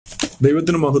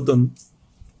ദൈവത്തിന് മഹത്വം.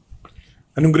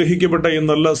 അനുഗ്രഹിക്കപ്പെട്ട ഈ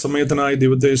നല്ല സമയത്തിനായി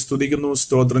ദൈവത്തെ സ്തുതിക്കുന്നു,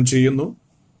 സ്തോത്രം ചെയ്യുന്നു.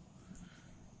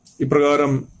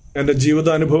 ഇപ്രകാരം എൻ്റെ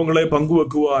ജീവിതാനുഭവങ്ങളെ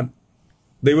പങ്കുവെക്കുവാൻ,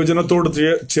 ദൈവജനത്തോട്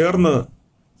ചേർന്ന്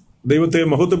ദൈവത്തെ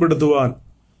മഹത്വപ്പെടുത്തുവാൻ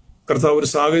കർത്താവ് ഒരു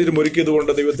സാഹചര്യം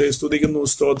ഒരുക്കിയതുകൊണ്ട് ദൈവത്തെ സ്തുതിക്കുന്നു,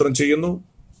 സ്തോത്രം ചെയ്യുന്നു.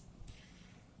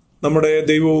 നമ്മുടെ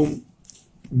ദൈവവും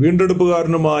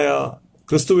വീണ്ടെടുപ്പുകാരനുമായ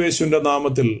ക്രിസ്തുയേശുവിൻ്റെ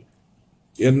നാമത്തിൽ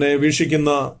എന്നെ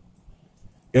വീക്ഷിക്കുന്ന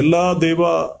എല്ലാ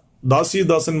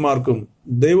ദാസീദാസന്മാർക്കും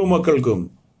ദൈവമക്കൾക്കും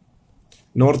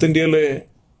നോർത്ത് ഇന്ത്യയിലെ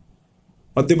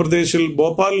മധ്യപ്രദേശിൽ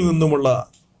ഭോപ്പാലിൽ നിന്നുമുള്ള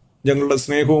ഞങ്ങളുടെ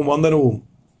സ്നേഹവും വന്ദനവും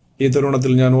ഈ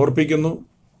തരുണത്തിൽ ഞാൻ ഓർപ്പിക്കുന്നു.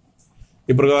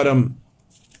 ഇപ്രകാരം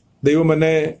ദൈവം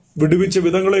എന്നെ വിടുവിച്ച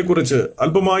വിധങ്ങളെക്കുറിച്ച്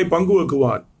അല്പമായി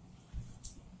പങ്കുവെക്കുവാൻ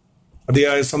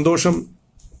അതിയായ സന്തോഷം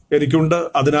എനിക്കുണ്ട്.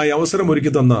 അതിനായി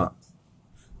അവസരമൊരുക്കി തന്ന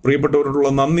പ്രിയപ്പെട്ടവരോടുള്ള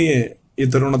നന്ദിയെ ഈ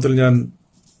തരുണത്തിൽ ഞാൻ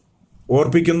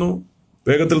ഓർപ്പിക്കുന്നു.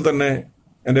 വേഗത്തിൽ തന്നെ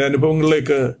എൻ്റെ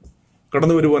അനുഭവങ്ങളിലേക്ക്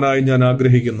കടന്നു വരുവാനായി ഞാൻ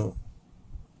ആഗ്രഹിക്കുന്നു.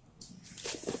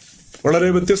 വളരെ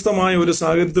വ്യത്യസ്തമായ ഒരു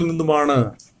സാഹചര്യത്തിൽ നിന്നുമാണ്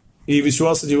ഈ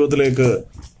വിശ്വാസ ജീവിതത്തിലേക്ക്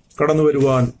കടന്നു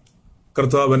വരുവാൻ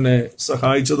കർത്താവ് എന്നെ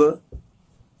സഹായിച്ചത്.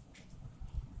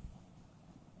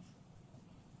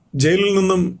 ജയിലിൽ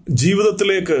നിന്നും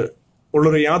ജീവിതത്തിലേക്ക്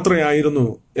ഉള്ളൊരു യാത്രയായിരുന്നു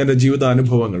എൻ്റെ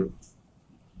ജീവിതാനുഭവങ്ങൾ.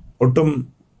 ഒട്ടും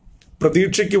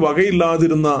പ്രതീക്ഷയ്ക്ക്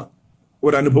വകയില്ലാതിരുന്ന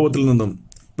ഒരനുഭവത്തിൽ നിന്നും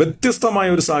വ്യത്യസ്തമായ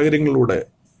ഒരു സാഹചര്യങ്ങളിലൂടെ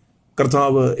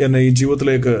കർത്താവ് എന്നെ ഈ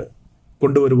ജീവിതത്തിലേക്ക്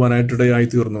കൊണ്ടുവരുവാനായിട്ടിടയായി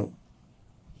തീർന്നു.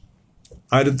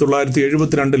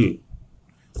 1972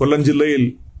 കൊല്ലം ജില്ലയിൽ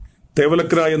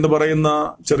തേവലക്കര എന്ന് പറയുന്ന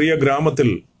ചെറിയ ഗ്രാമത്തിൽ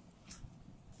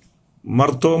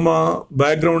മർത്തോമ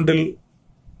ബാക്ക്ഗ്രൗണ്ടിൽ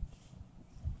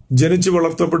ജനിച്ചു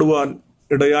വളർത്തപ്പെടുവാൻ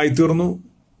ഇടയായി തീർന്നു.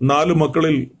 4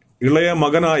 മക്കളിൽ ഇളയ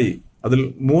മകനായി, അതിൽ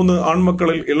 3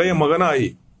 ആൺമക്കളിൽ ഇളയ മകനായി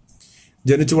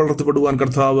ജനിച്ചു വളർത്തപ്പെടുവാൻ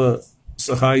കർത്താവ്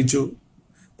സഹായിച്ചു.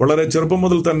 വളരെ ചെറുപ്പം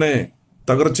മുതൽ തന്നെ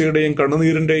തകർച്ചയുടെയും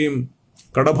കണ്ണുനീരിൻ്റെയും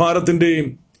കടഭാരത്തിൻ്റെയും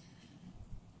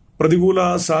പ്രതികൂല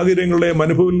സാഹചര്യങ്ങളുടെയും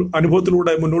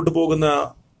അനുഭവത്തിലൂടെ മുന്നോട്ട് പോകുന്ന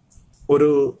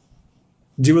ഒരു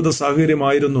ജീവിത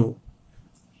സാഹചര്യമായിരുന്നു.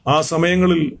 ആ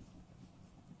സമയങ്ങളിൽ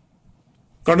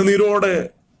കണ്ണുനീരോടെ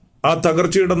ആ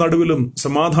തകർച്ചയുടെ നടുവിലും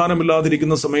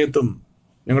സമാധാനമില്ലാതിരിക്കുന്ന സമയത്തും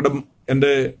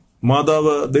എൻ്റെ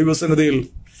മാതാവ് ദൈവസന്നിധിയിൽ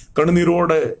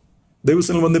കണ്ണുനീരോടെ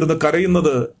ദൈവസന്നിധിയിൽ വന്നിരുന്ന്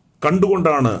കരയുന്നത്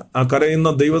കണ്ടുകൊണ്ടാണ്, ആ കരയുന്ന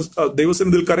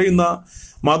ദൈവസന്നിധിയിൽ കരയുന്ന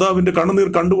മാതാവിന്റെ കണ്ണുനീർ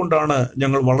കണ്ടുകൊണ്ടാണ്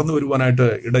ഞങ്ങൾ വളർന്നു വരുവാനായിട്ട്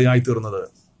ഇടയായി തീർന്നത്.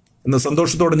 ഇന്ന്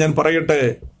സന്തോഷത്തോടെ ഞാൻ പറയട്ടെ,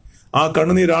 ആ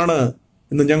കണ്ണുനീരാണ്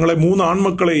ഇന്ന് ഞങ്ങളെ 3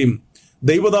 ആൺമക്കളെയും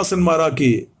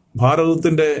ദൈവദാസന്മാരാക്കി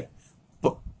ഭാരതത്തിന്റെ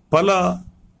പല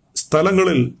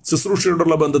സ്ഥലങ്ങളിൽ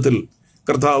ശുശ്രൂഷയോടുള്ള ബന്ധത്തിൽ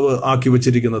കർത്താവ് ആക്കി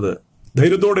വച്ചിരിക്കുന്നത്.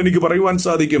 ധൈര്യത്തോടെ എനിക്ക് പറയുവാൻ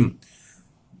സാധിക്കും,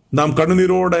 നാം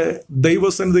കണ്ണുനീരോടെ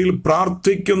ദൈവസന്നിധിയിൽ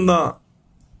പ്രാർത്ഥിക്കുന്ന,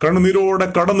 കണ്ണുനീരോടെ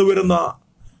കടന്നു വരുന്ന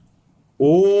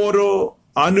ഓരോ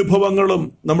അനുഭവങ്ങളും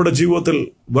നമ്മുടെ ജീവിതത്തിൽ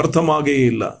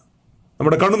വ്യർത്ഥമാകുകയില്ല.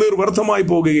 നമ്മുടെ കണ്ണുനീർ വ്യർത്ഥമായി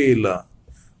പോകുകയില്ല.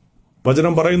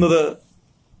 വചനം പറയുന്നത്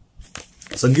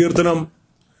സങ്കീർത്തനം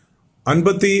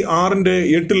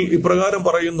 56:8 ഇപ്രകാരം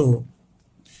പറയുന്നു: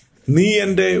 നീ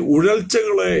എൻ്റെ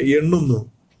ഉഴൽച്ചകളെ എണ്ണുന്നു,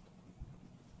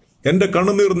 എൻ്റെ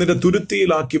കണ്ണുനീർ നിന്റെ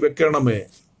തുരുത്തിയിലാക്കി വെക്കണമേ,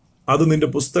 അത് നിന്റെ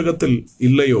പുസ്തകത്തിൽ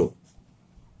ഇല്ലയോ?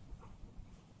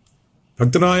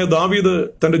 ഭക്തനായ ദാവീദ്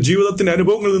തന്റെ ജീവിതത്തിന്റെ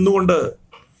അനുഭവങ്ങളിൽ നിന്നുകൊണ്ട്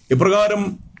ഇപ്രകാരം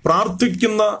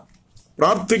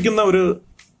പ്രാർത്ഥിക്കുന്ന ഒരു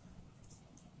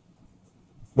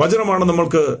വചനമാണ്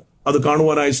നമ്മൾക്ക് അത്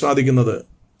കാണുവാനായി സാധിക്കുന്നത്.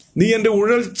 നീ എൻ്റെ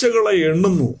ഉഴൽച്ചകളെ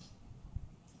എണ്ണുന്നു.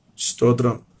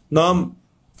 സ്തോത്രം. നാം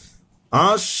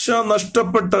ആശ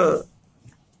നഷ്ടപ്പെട്ട്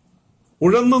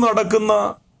ഉഴന്നു നടക്കുന്ന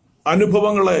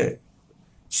അനുഭവങ്ങളെ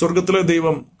സ്വർഗത്തിലെ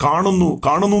ദൈവം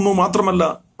കാണുന്നു മാത്രമല്ല,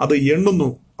 അത് എണ്ണുന്നു,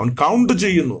 അവൻ കൗണ്ട്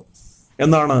ചെയ്യുന്നു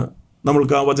എന്നാണ്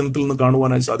നമ്മൾക്ക് ആ വചനത്തിൽ നിന്ന്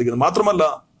കാണുവാനായി സാധിക്കുന്നത്. മാത്രമല്ല,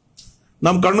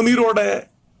 നാം കണ്ണുനീരോടെ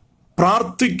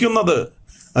പ്രാർത്ഥിക്കുന്നത്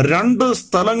 2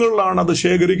 സ്ഥലങ്ങളിലാണ് അത്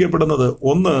ശേഖരിക്കപ്പെടുന്നത്.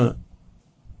 ഒന്ന്,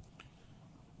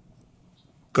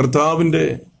 കർത്താവിൻ്റെ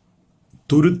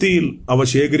തുരുത്തിയിൽ അവ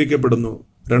ശേഖരിക്കപ്പെടുന്നു.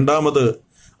 2ാമത്,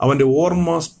 അവന്റെ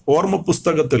ഓർമ്മ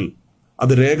പുസ്തകത്തിൽ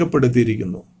അത്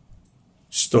രേഖപ്പെടുത്തിയിരിക്കുന്നു.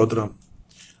 സ്തോത്രം.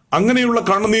 അങ്ങനെയുള്ള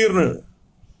കണ്ണുനീരിന്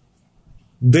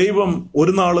ദൈവം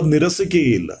ഒരു നാളും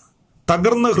നിരസിക്കുകയില്ല.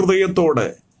 തകർന്ന ഹൃദയത്തോടെ,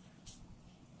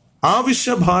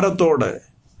 ആവശ്യഭാരത്തോടെ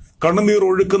കണ്ണുനീർ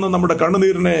ഒഴുക്കുന്ന നമ്മുടെ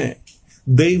കണ്ണുനീരിനെ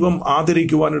ദൈവം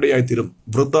ആദരിക്കുവാനിടയായിത്തീരും,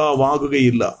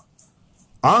 വൃഥാവാകുകയില്ല.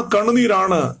 ആ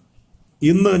കണ്ണുനീരാണ്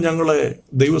ഇന്ന് ഞങ്ങളെ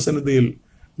ദൈവസന്നിധിയിൽ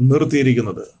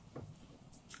നിർത്തിയിരിക്കുന്നത്.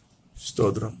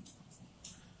 സ്തോത്രം.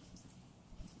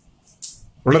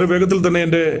 വളരെ വേഗത്തിൽ തന്നെ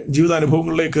എൻ്റെ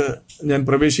ജീവിതാനുഭവങ്ങളിലേക്ക് ഞാൻ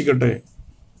പ്രവേശിക്കട്ടെ.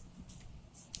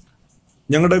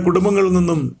 ഞങ്ങളുടെ കുടുംബങ്ങളിൽ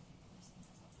നിന്നും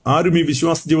ആരും ഈ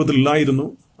വിശ്വാസ ജീവിതത്തിൽ ഇല്ലായിരുന്നു.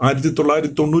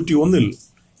 1991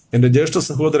 എൻ്റെ ജ്യേഷ്ഠ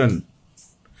സഹോദരൻ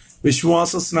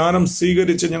വിശ്വാസ സ്നാനം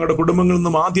സ്വീകരിച്ച്, ഞങ്ങളുടെ കുടുംബങ്ങളിൽ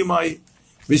നിന്നും ആദ്യമായി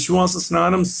വിശ്വാസ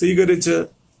സ്നാനം സ്വീകരിച്ച്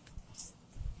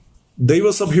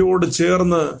ദൈവസഭയോട്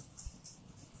ചേർന്ന്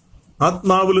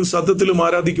ആത്മാവിലും സത്യത്തിലും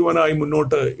ആരാധിക്കുവാനായി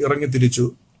മുന്നോട്ട് ഇറങ്ങിത്തിരിച്ചു.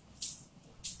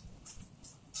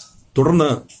 തുടർന്ന്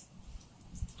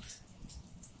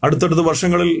അടുത്തടുത്ത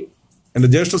വർഷങ്ങളിൽ എൻ്റെ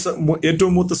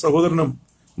ഏറ്റവും മൂത്ത സഹോദരനും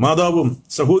മാതാവും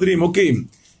സഹോദരിയും ഒക്കെയും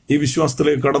ഈ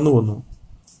വിശ്വാസത്തിലേക്ക് കടന്നു വന്നു.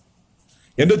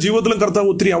 എൻ്റെ ജീവിതത്തിലും കർത്താവ്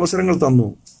ഒത്തിരി അവസരങ്ങൾ തന്നു.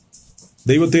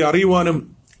 ദൈവത്തെ അറിയുവാനും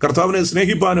കർത്താവിനെ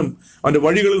സ്നേഹിപ്പാനും അവൻ്റെ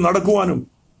വഴികളിൽ നടക്കുവാനും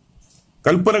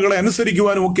കൽപ്പനകളെ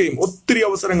അനുസരിക്കുവാനും ഒക്കെയും ഒത്തിരി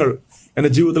അവസരങ്ങൾ എൻ്റെ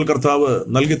ജീവിതത്തിൽ കർത്താവ്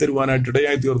നൽകി തരുവാനായിട്ട്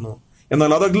ഇടയായി തീർന്നു.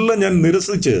 എന്നാൽ അതെല്ലാം ഞാൻ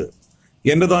നിരസിച്ച്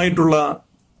എൻ്റെതായിട്ടുള്ള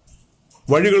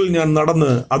വഴികളിൽ ഞാൻ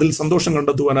നടന്ന് അതിൽ സന്തോഷം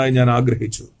കണ്ടെത്തുവാനായി ഞാൻ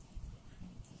ആഗ്രഹിച്ചു.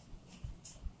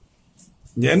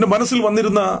 എൻ്റെ മനസ്സിൽ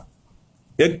വന്നിരുന്ന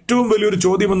ഏറ്റവും വലിയൊരു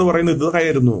ചോദ്യം എന്ന് പറയുന്നത്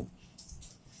ഇതായിരുന്നു: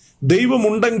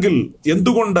 ദൈവമുണ്ടെങ്കിൽ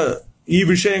എന്തുകൊണ്ട് ഈ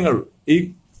വിഷയങ്ങൾ, ഈ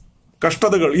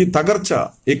കഷ്ടതകൾ, ഈ തകർച്ച,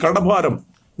 ഈ കടഭാരം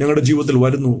ഞങ്ങളുടെ ജീവിതത്തിൽ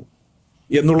വരുന്നു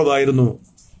എന്നുള്ളതായിരുന്നു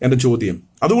എൻ്റെ ചോദ്യം.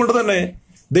 അതുകൊണ്ട് തന്നെ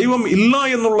ദൈവം ഇല്ല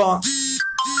എന്നുള്ള,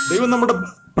 ദൈവം നമ്മുടെ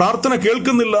പ്രാർത്ഥന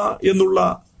കേൾക്കുന്നില്ല എന്നുള്ള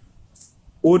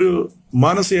ഒരു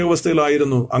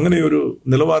മാനസികാവസ്ഥയിലായിരുന്നു, അങ്ങനെ ഒരു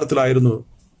നിലവാരത്തിലായിരുന്നു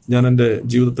ഞാൻ എൻ്റെ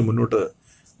ജീവിതത്തെ മുന്നോട്ട്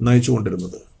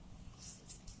നയിച്ചുകൊണ്ടിരുന്നത്.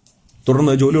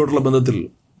 തുടർന്ന് ജോലിയോടുള്ള ബന്ധത്തിൽ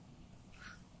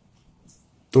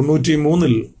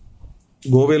 93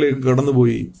 ഗോവയിലേക്ക്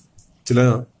കടന്നുപോയി. ചില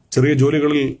ചെറിയ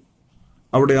ജോലികളിൽ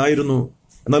അവിടെ ആയിരുന്നു.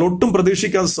 എന്നാൽ ഒട്ടും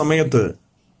പ്രതീക്ഷിക്കാത്ത സമയത്ത്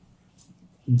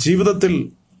ജീവിതത്തിൽ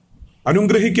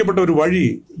അനുഗ്രഹിക്കപ്പെട്ട ഒരു വഴി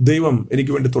ദൈവം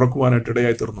എനിക്ക് വേണ്ടി തുറക്കുവാനായിട്ട്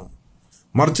ഇടയായി തീർന്നു.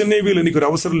 മർച്ചന്റ് നേവിയിൽ എനിക്കൊരു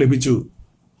അവസരം ലഭിച്ചു.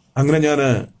 അങ്ങനെ ഞാൻ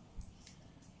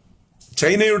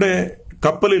ചൈനയുടെ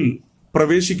കപ്പലിൽ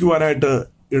പ്രവേശിക്കുവാനായിട്ട്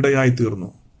ഇടയായി തീർന്നു.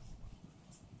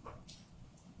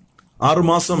 6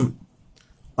 മാസം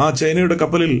ആ ചൈനയുടെ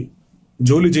കപ്പലിൽ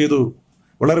ജോലി ചെയ്തു.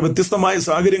 വളരെ വ്യത്യസ്തമായ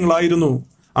സാഹചര്യങ്ങളായിരുന്നു.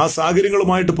 ആ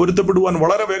സാഹചര്യങ്ങളുമായിട്ട് പൊരുത്തപ്പെടുവാൻ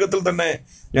വളരെ വേഗത്തിൽ തന്നെ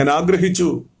ഞാൻ ആഗ്രഹിച്ചു.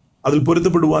 അതിൽ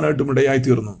പൊരുത്തപ്പെടുവാനായിട്ടും ഇടയായി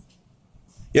തീർന്നു.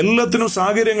 എല്ലാത്തിനും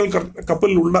സാഹചര്യങ്ങൾ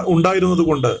കപ്പലിൽ ഉണ്ടായിരുന്നത്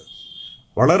കൊണ്ട്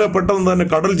വളരെ പെട്ടെന്ന് തന്നെ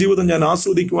കടൽ ജീവിതം ഞാൻ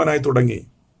ആസ്വദിക്കുവാനായി തുടങ്ങി.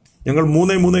 ഞങ്ങൾ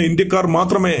 3 ഇന്ത്യക്കാർ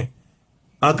മാത്രമേ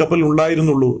ആ കപ്പലിൽ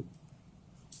ഉണ്ടായിരുന്നുള്ളൂ.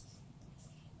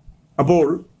 അപ്പോൾ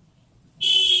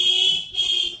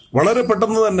വളരെ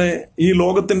പെട്ടെന്ന് തന്നെ ഈ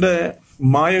ലോകത്തിന്റെ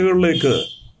മായകളിലേക്ക്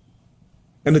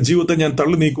എൻ്റെ ജീവിതത്തെ ഞാൻ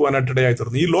തള്ളി നീക്കുവാനായിട്ട് ഇടയായി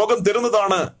തീർന്നു. ഈ ലോകം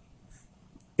തരുന്നതാണ്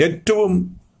ഏറ്റവും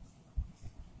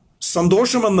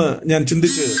സന്തോഷമെന്ന് ഞാൻ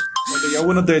ചിന്തിച്ച് എൻ്റെ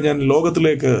യൗവനത്തെ ഞാൻ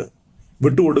ലോകത്തിലേക്ക്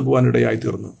വിട്ടുകൊടുക്കുവാനിടയായി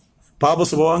തീർന്നു. പാപ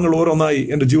സ്വഭാവങ്ങൾ ഓരോന്നായി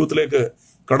എൻ്റെ ജീവിതത്തിലേക്ക്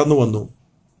കടന്നു വന്നു.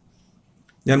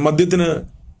 ഞാൻ മദ്യത്തിന്,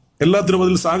 എല്ലാത്തിനും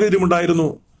അതിൽ സാഹചര്യമുണ്ടായിരുന്നു,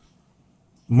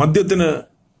 മദ്യത്തിന്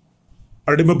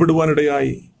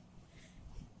അടിമപ്പെടുവാനിടയായി,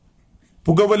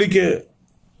 പുകവലിക്ക്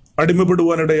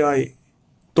അടിമപ്പെടുവാനിടയായി,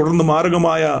 തുടർന്ന്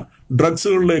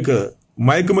ഡ്രഗ്സുകളിലേക്ക്,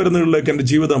 മയക്കുമരുന്നുകളിലേക്ക് എൻ്റെ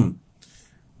ജീവിതം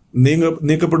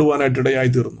നീക്കപ്പെടുവാനായിട്ട് ഇടയായി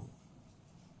തീർന്നു.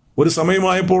 ഒരു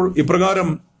സമയമായപ്പോൾ ഇപ്രകാരം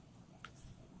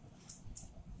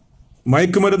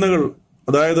മയക്കുമരുന്നുകൾ,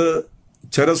 അതായത്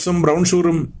ചരസും ബ്രൗൺ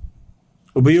ഷുഗറും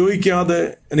ഉപയോഗിക്കാതെ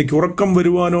എനിക്ക് ഉറക്കം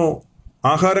വരുവാനോ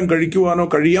ആഹാരം കഴിക്കുവാനോ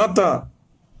കഴിയാത്ത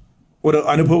ഒരു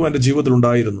അനുഭവം എൻ്റെ ജീവിതത്തിൽ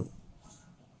ഉണ്ടായിരുന്നു.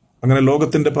 അങ്ങനെ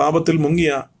ലോകത്തിൻ്റെ പാപത്തിൽ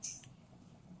മുങ്ങിയ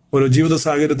ഒരു ജീവിത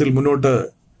സാഹചര്യത്തിൽ മുന്നോട്ട്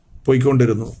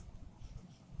പോയിക്കൊണ്ടിരുന്നു.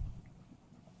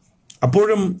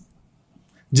 അപ്പോഴും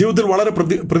ജീവിതത്തിൽ വളരെ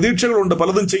പ്രതീക്ഷകളുണ്ട്,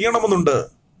 പലതും ചെയ്യണമെന്നുണ്ട്.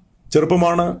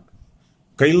 ചെറുപ്പമാണ്,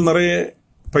 കയ്യിൽ നിറയെ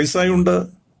പൈസയുണ്ട്.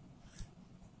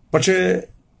 പക്ഷേ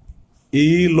ഈ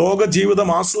ലോക ജീവിതം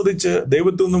ആസ്വദിച്ച്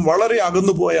ദൈവത്തിൽ നിന്നും വളരെ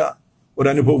അകന്നുപോയ ഒരു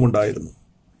അനുഭവം ഉണ്ടായിരുന്നു.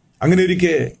 അങ്ങനെ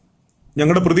ഇരിക്കെ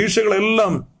ഞങ്ങളുടെ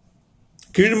പ്രതീക്ഷകളെല്ലാം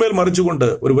കീഴ്മേൽ മറിച്ചുകൊണ്ട്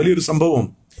ഒരു വലിയൊരു സംഭവം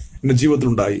എൻ്റെ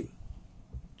ജീവിതത്തിലുണ്ടായി.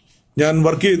 ഞാൻ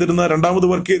രണ്ടാമത്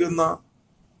വർക്ക് ചെയ്തിരുന്ന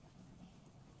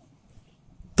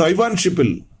തൈവാൻ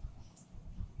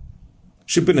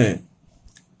ഷിപ്പിനെ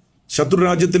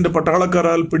ശത്രുരാജ്യത്തിന്റെ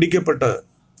പട്ടാളക്കാരാൽ പിടിക്കപ്പെട്ട്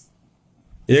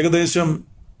ഏകദേശം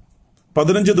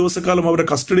 15 ദിവസക്കാലം അവരുടെ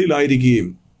കസ്റ്റഡിയിലായിരിക്കുകയും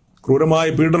ക്രൂരമായ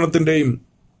പീഡനത്തിന്റെയും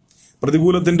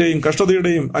പ്രതികൂലത്തിന്റെയും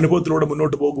കഷ്ടതയുടെയും അനുഭവത്തിലൂടെ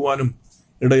മുന്നോട്ട് പോകുവാനും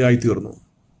ഇടയായി തീർന്നു.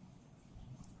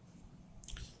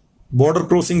 ബോർഡർ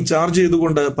ക്രോസിംഗ് ചാർജ്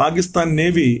ചെയ്തുകൊണ്ട് പാകിസ്ഥാൻ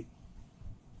നേവി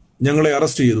ഞങ്ങളെ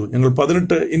അറസ്റ്റ് ചെയ്തു. ഞങ്ങൾ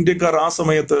 18 ഇന്ത്യക്കാർ ആ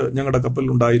സമയത്ത് ഞങ്ങളുടെ കപ്പലിൽ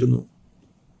ഉണ്ടായിരുന്നു.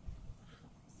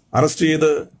 അറസ്റ്റ്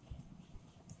ചെയ്ത്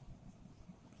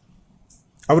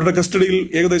അവരുടെ കസ്റ്റഡിയിൽ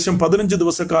ഏകദേശം 15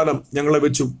 ദിവസക്കാലം ഞങ്ങളെ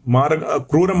വെച്ചു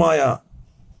ക്രൂരമായ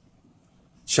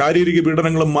ശാരീരിക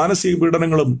പീഡനങ്ങളും മാനസിക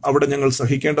പീഡനങ്ങളും അവിടെ ഞങ്ങൾ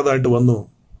സഹിക്കേണ്ടതായിട്ട് വന്നു.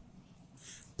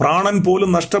 പ്രാണൻ പോലും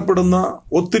നഷ്ടപ്പെടുന്ന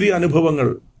ഒത്തിരി അനുഭവങ്ങൾ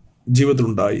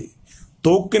ജീവിതത്തിലുണ്ടായി.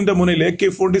 തോക്കിന്റെ മുന്നിൽ,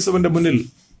 AK-47 മുന്നിൽ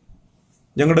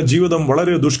ഞങ്ങളുടെ ജീവിതം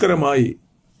വളരെ ദുഷ്കരമായി.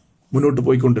 മുന്നോട്ട്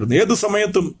പോയിക്കൊണ്ടിരുന്നു. ഏത്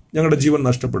സമയത്തും ഞങ്ങളുടെ ജീവൻ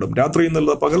നഷ്ടപ്പെടും. രാത്രി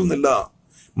എന്നല്ല പകൽ എന്നില്ല,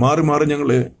 മാറി മാറി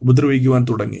ഞങ്ങളെ ഉപദ്രവിക്കുവാൻ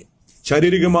തുടങ്ങി.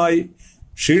 ശാരീരികമായി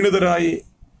ക്ഷീണിതരായി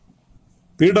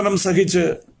പീഡനം സഹിച്ച്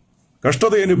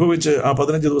കഷ്ടത അനുഭവിച്ച് ആ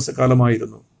 15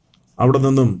 ദിവസക്കാലമായിരുന്നു. അവിടെ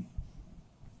നിന്നും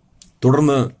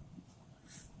തുടർന്ന്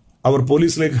അവർ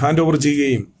പോലീസിലേക്ക് ഹാൻഡ് ഓവർ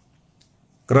ചെയ്യുകയും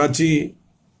കറാച്ചി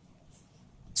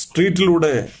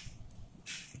സ്ട്രീറ്റിലൂടെ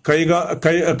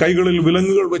കൈകളിൽ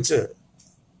വിലങ്ങുകൾ വെച്ച്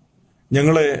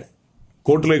ഞങ്ങളെ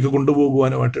കോർട്ടിലേക്ക്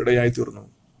കൊണ്ടുപോകുവാനുമായിട്ട് ഇടയായി തീർന്നു.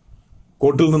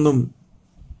 കോർട്ടിൽ നിന്നും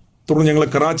തുടർന്ന് ഞങ്ങളെ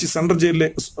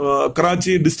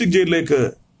കറാച്ചി ഡിസ്ട്രിക്ട് ജയിലിലേക്ക്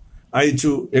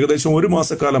അയച്ചു. ഏകദേശം 1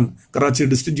 മാസക്കാലം കറാച്ചി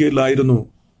ഡിസ്ട്രിക്ട് ജയിലിലായിരുന്നു.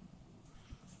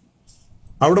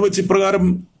 അവിടെ വെച്ച് ഇപ്രകാരം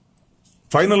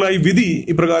ഫൈനലായി വിധി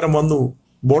ഇപ്രകാരം വന്നു.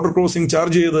 ബോർഡർ ക്രോസിംഗ്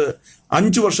ചാർജ് ചെയ്ത്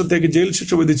 5 വർഷത്തേക്ക് ജയിൽ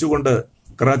ശിക്ഷ വിധിച്ചുകൊണ്ട്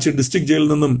കറാച്ചി ഡിസ്ട്രിക്ട് ജയിലിൽ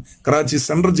നിന്നും കറാച്ചി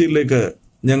സെൻട്രൽ ജയിലിലേക്ക്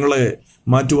ഞങ്ങളെ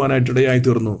മാറ്റുവാനായിട്ട് ഇടയായി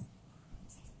തീർന്നു.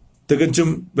 തികച്ചും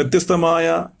വ്യത്യസ്തമായ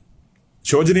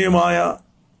ശോചനീയമായ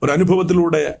ഒരു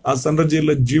അനുഭവത്തിലൂടെ ആ സെൻട്രൽ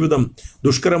ജയിലിലെ ജീവിതം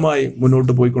ദുഷ്കരമായി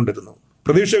മുന്നോട്ട് പോയിക്കൊണ്ടിരുന്നു.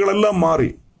 പ്രതീക്ഷകളെല്ലാം മാറി.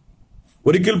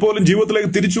 ഒരിക്കൽ പോലും ജീവിതത്തിലേക്ക്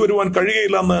തിരിച്ചു വരുവാൻ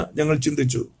കഴിയുകയില്ല എന്ന് ഞങ്ങൾ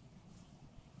ചിന്തിച്ചു.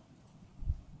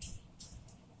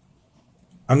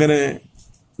 അങ്ങനെ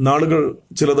നാളുകൾ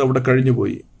ചിലത് അവിടെ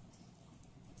കഴിഞ്ഞുപോയി.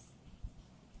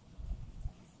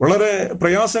 വളരെ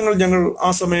പ്രയാസങ്ങൾ ഞങ്ങൾ ആ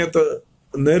സമയത്ത്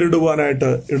നേരിടുവാനായിട്ട്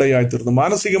ഇടയായിത്തീർന്നു.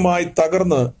 മാനസികമായി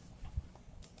തകർന്ന്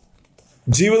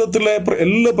ജീവിതത്തിലെ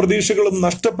എല്ലാ പ്രതീക്ഷകളും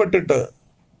നഷ്ടപ്പെട്ടിട്ട്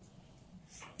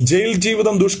ജയിൽ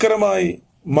ജീവിതം ദുഷ്കരമായി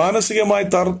മാനസികമായി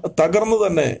തകർന്നു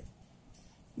തന്നെ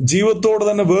ജീവിതത്തോട്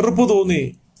തന്നെ വെറുപ്പ് തോന്നി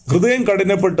ഹൃദയം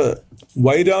കഠിനപ്പെട്ട്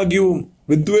വൈരാഗ്യവും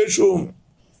വിദ്വേഷവും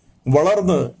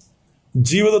വളർന്ന്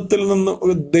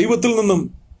ദൈവത്തിൽ നിന്നും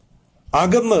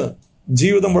അകന്ന്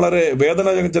ജീവിതം വളരെ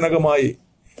വേദനാജനകമായി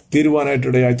തീരുവാനായിട്ട്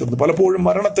ഇടയായിത്തീർന്നു. പലപ്പോഴും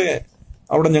മരണത്തെ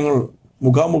അവിടെ ഞങ്ങൾ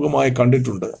മുഖാമുഖമായി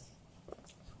കണ്ടിട്ടുണ്ട്.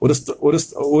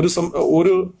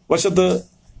 ഒരു വശത്ത്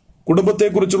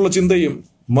കുടുംബത്തെക്കുറിച്ചുള്ള ചിന്തയും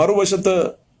മറുവശത്ത്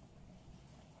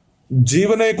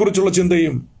ജീവനെക്കുറിച്ചുള്ള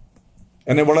ചിന്തയും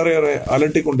എന്നെ വളരെയേറെ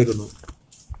അലട്ടിക്കൊണ്ടിരുന്നു.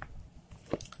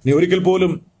 ഇനി ഒരിക്കൽ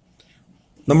പോലും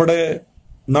നമ്മുടെ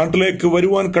നാട്ടിലേക്ക്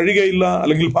വരുവാൻ കഴിയുകയില്ല,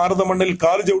 അല്ലെങ്കിൽ ഭാരത മണ്ണിൽ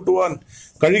കാല് ചവിട്ടുവാൻ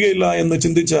കഴിയുകയില്ല എന്ന്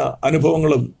ചിന്തിച്ച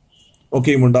അനുഭവങ്ങളും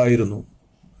ഒക്കെയും ഉണ്ടായിരുന്നു.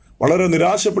 വളരെ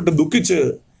നിരാശപ്പെട്ട് ദുഃഖിച്ച്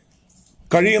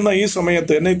കഴിയുന്ന ഈ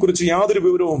സമയത്ത് എന്നെക്കുറിച്ച് യാതൊരു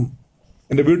വിവരവും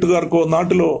എൻ്റെ വീട്ടുകാർക്കോ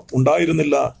നാട്ടിലോ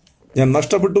ഉണ്ടായിരുന്നില്ല. ഞാൻ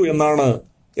നഷ്ടപ്പെട്ടു എന്നാണ്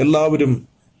എല്ലാവരും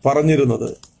പറഞ്ഞിരുന്നത്.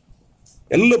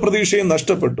 എല്ലാ പ്രതീക്ഷയും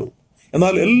നഷ്ടപ്പെട്ടു.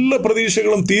 എന്നാൽ എല്ലാ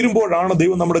പ്രതീക്ഷകളും തീരുമ്പോഴാണ്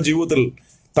ദൈവം നമ്മുടെ ജീവിതത്തിൽ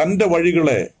തൻ്റെ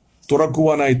വഴികളെ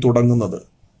തുറക്കുവാനായി തുടങ്ങുന്നത്,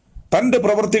 തൻ്റെ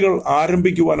പ്രവൃത്തികൾ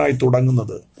ആരംഭിക്കുവാനായി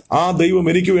തുടങ്ങുന്നത്. ആ ദൈവം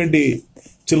എനിക്ക് വേണ്ടി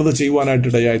ചിലത് ചെയ്യുവാനായിട്ട്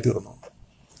ഇടയായി തീർന്നു.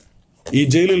 ഈ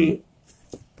ജയിലിൽ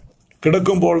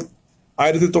കിടക്കുമ്പോൾ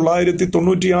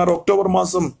 1996 ഒക്ടോബർ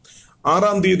മാസം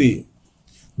 6-ാം തീയതി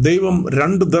ദൈവം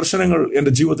 2 ദർശനങ്ങൾ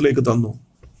എൻ്റെ ജീവിതത്തിലേക്ക് തന്നു.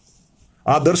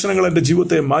 ആ ദർശനങ്ങൾ എൻ്റെ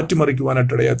ജീവിതത്തെ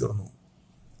മാറ്റിമറിക്കുവാനായിട്ട് ഇടയായി തീർന്നു.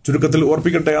 ചുരുക്കത്തിൽ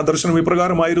ഓർപ്പിക്കട്ടെ, ആ ദർശനം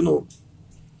ഇപ്രകാരമായിരുന്നു.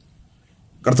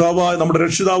 കർത്താവായ നമ്മുടെ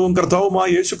രക്ഷിതാവും കർത്താവുമായ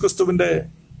യേശുക്രിസ്തുവിന്റെ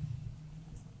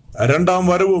 2-ാം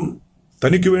വരവും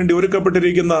തനിക്ക് വേണ്ടി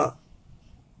ഒരുക്കപ്പെട്ടിരിക്കുന്ന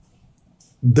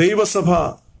ദൈവസഭ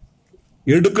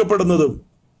എടുക്കപ്പെടുന്നതും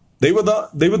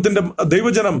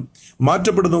ദൈവജനം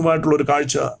മാറ്റപ്പെടുന്നതുമായിട്ടുള്ള ഒരു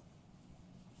കാഴ്ച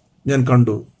ഞാൻ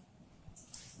കണ്ടു.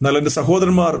 എന്നാൽ എൻ്റെ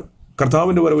സഹോദരന്മാർ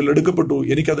കർത്താവിന്റെ വരവിൽ എടുക്കപ്പെട്ടു.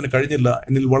 എനിക്കതിന് കഴിഞ്ഞില്ല.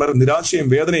 എന്നിൽ വളരെ നിരാശയും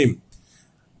വേദനയും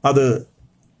അത്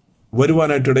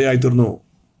വരുവാനായിട്ട് ഇടയായിത്തീർന്നു.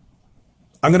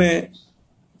 അങ്ങനെ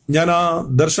ഞാൻ ആ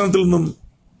ദർശനത്തിൽ നിന്നും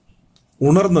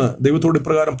ഉണർന്ന് ദൈവത്തോട്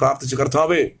ഇപ്രകാരം പ്രാർത്ഥിച്ചു,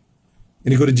 കർത്താവേ,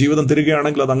 എനിക്കൊരു ജീവിതം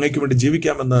തരികയാണെങ്കിൽ അത് അങ്ങയ്ക്ക് വേണ്ടി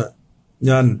ജീവിക്കാമെന്ന്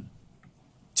ഞാൻ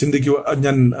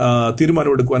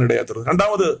തീരുമാനമെടുക്കുവാനിടയാത്തത്.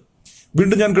 രണ്ടാമത്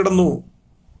വീണ്ടും ഞാൻ കിടന്നു.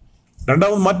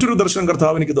 രണ്ടാമത് മറ്റൊരു ദർശനം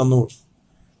കർത്താവ് എനിക്ക് തന്നു.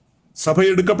 സഭ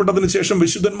എടുക്കപ്പെട്ടതിന് ശേഷം,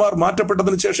 വിശുദ്ധന്മാർ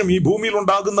മാറ്റപ്പെട്ടതിന് ശേഷം ഈ ഭൂമിയിൽ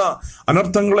ഉണ്ടാകുന്ന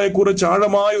അനർത്ഥങ്ങളെ കുറിച്ച്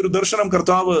ആഴമായ ഒരു ദർശനം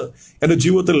കർത്താവ് എൻ്റെ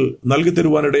ജീവിതത്തിൽ നൽകി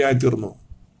തരുവാനിടയായി തീർന്നു.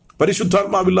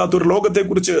 പരിശുദ്ധാത്മാവില്ലാത്ത ഒരു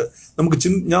ലോകത്തെക്കുറിച്ച്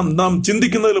നാം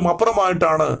ചിന്തിക്കുന്നതിലും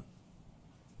അപ്പുറമായിട്ടാണ്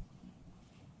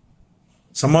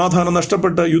സമാധാനം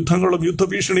നഷ്ടപ്പെട്ട യുദ്ധങ്ങളും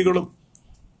യുദ്ധഭീഷണികളും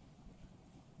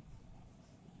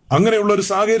അങ്ങനെയുള്ള ഒരു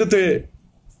സാഹചര്യത്തെ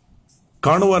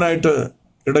കാണുവാനായിട്ട്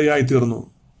ഇടയായി തീർന്നു.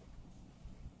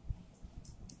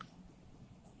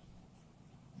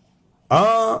 ആ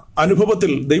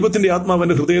അനുഭവത്തിൽ ദൈവത്തിന്റെ ആത്മാവ്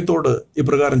എൻ്റെ ഹൃദയത്തോട്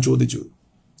ഇപ്രകാരം ചോദിച്ചു,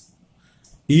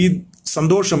 ഈ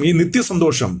സന്തോഷം, ഈ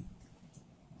നിത്യസന്തോഷം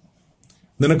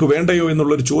നിനക്ക് വേണ്ടയോ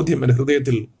എന്നുള്ളൊരു ചോദ്യം എൻ്റെ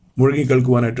ഹൃദയത്തിൽ മുഴങ്ങി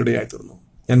കേൾക്കുവാനായിട്ട് ഇടയായി തീർന്നു.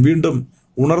 ഞാൻ വീണ്ടും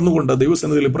ഉണർന്നുകൊണ്ട്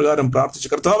ദൈവസന്നിധിയിൽ ഇപ്രകാരം പ്രാർത്ഥിച്ചു,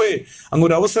 കർത്താവേ, അങ്ങ്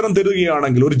ഒരു അവസരം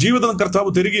തരികയാണെങ്കിൽ, ഒരു ജീവിതം കർത്താവ്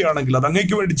തരികയാണെങ്കിൽ അത്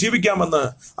അങ്ങയ്ക്ക് വേണ്ടി ജീവിക്കാമെന്ന്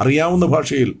അറിയാവുന്ന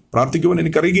ഭാഷയിൽ പ്രാർത്ഥിക്കുവാൻ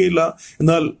എനിക്കറിയുകയില്ല.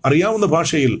 എന്നാൽ അറിയാവുന്ന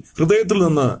ഭാഷയിൽ ഹൃദയത്തിൽ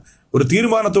നിന്ന് ഒരു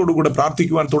തീരുമാനത്തോടു കൂടെ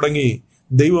പ്രാർത്ഥിക്കുവാൻ തുടങ്ങി.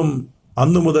 ദൈവം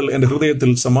അന്നു മുതൽ എൻ്റെ ഹൃദയത്തിൽ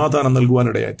സമാധാനം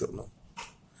നൽകുവാനിടയായി തീർന്നു.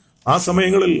 ആ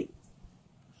സമയങ്ങളിൽ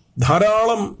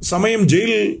ധാരാളം സമയം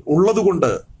ജയിലിൽ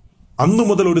ഉള്ളതുകൊണ്ട് അന്നു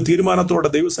മുതൽ ഒരു തീരുമാനത്തോടെ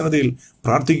ദൈവസന്നിധിയിൽ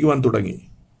പ്രാർത്ഥിക്കുവാൻ തുടങ്ങി.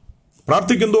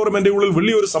 പ്രാർത്ഥിക്കും തോറും എൻ്റെ ഉള്ളിൽ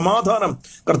വലിയൊരു സമാധാനം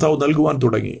കർത്താവ് നൽകുവാൻ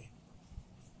തുടങ്ങി.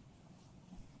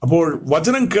 അപ്പോൾ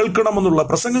വചനം കേൾക്കണമെന്നുള്ള,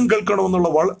 പ്രസംഗം കേൾക്കണമെന്നുള്ള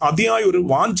അതിയായ ഒരു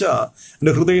വാഞ്ച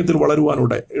എൻ്റെ ഹൃദയത്തിൽ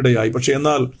വളരുവാനൂടെ ഇടയായി. പക്ഷെ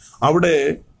എന്നാൽ അവിടെ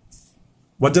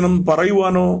വചനം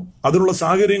പറയുവാനോ അതിനുള്ള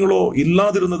സാഹചര്യങ്ങളോ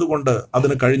ഇല്ലാതിരുന്നത് കൊണ്ട്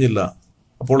അതിന് കഴിഞ്ഞില്ല.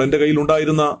 അപ്പോൾ എൻ്റെ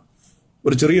കയ്യിലുണ്ടായിരുന്ന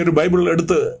ഒരു ചെറിയൊരു ബൈബിൾ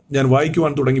എടുത്ത് ഞാൻ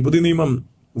വായിക്കുവാൻ തുടങ്ങി. പുതിയ നിയമം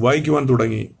വായിക്കുവാൻ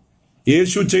തുടങ്ങി.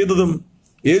 യേശു ചെയ്തതും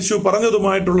യേശു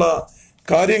പറഞ്ഞതുമായിട്ടുള്ള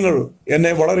കാര്യങ്ങൾ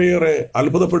എന്നെ വളരെയേറെ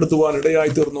അത്ഭുതപ്പെടുത്തുവാൻ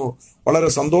ഇടയായി തീർന്നു. വളരെ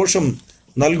സന്തോഷം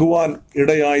നൽകുവാൻ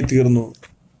ഇടയായി തീർന്നു.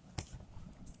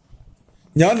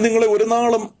 ഞാൻ നിങ്ങളെ ഒരു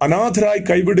നാളും അനാഥരായി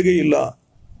കൈവിടുകയില്ല.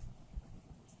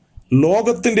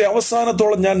 ലോകത്തിന്റെ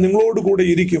അവസാനത്തോളം ഞാൻ നിങ്ങളോടുകൂടെ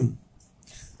ഇരിക്കും.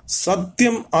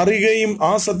 സത്യം അറിയുകയും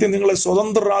ആ സത്യം നിങ്ങളെ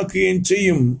സ്വതന്ത്രരാക്കുകയും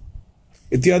ചെയ്യും.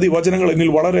 ഇത്യാദി വചനങ്ങൾ എന്നിൽ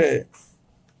വളരെ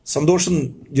സന്തോഷം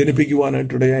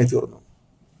ജനിപ്പിക്കുവാനായിട്ട് ഇടയായി തീർന്നു.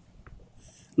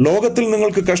 ലോകത്തിൽ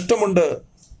നിങ്ങൾക്ക് കഷ്ടമുണ്ട്,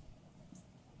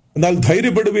 എന്നാൽ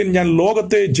ധൈര്യപ്പെടുവിൻ, ഞാൻ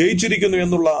ലോകത്തെ ജയിച്ചിരിക്കുന്നു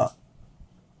എന്നുള്ള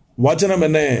വചനം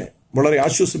എന്നെ വളരെ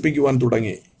ആശ്വസിപ്പിക്കുവാൻ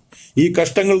തുടങ്ങി. ഈ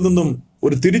കഷ്ടങ്ങളിൽ നിന്നും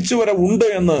ഒരു തിരിച്ചുവരവുണ്ട്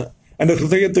എന്ന് എൻ്റെ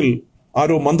ഹൃദയത്തിൽ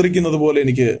ആരോ മന്ത്രിക്കുന്നത് പോലെ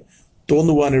എനിക്ക്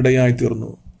തോന്നുവാനിടയായി തീർന്നു.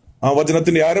 ആ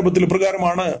വചനത്തിന്റെ ആരംഭത്തിൽ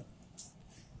പ്രകാരമാണ്: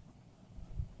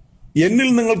 എന്നിൽ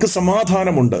നിങ്ങൾക്ക്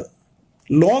സമാധാനമുണ്ട്.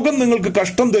 ലോകം നിങ്ങൾക്ക്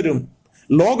കഷ്ടം തരും,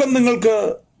 ലോകം നിങ്ങൾക്ക്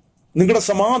നിങ്ങളുടെ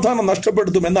സമാധാനം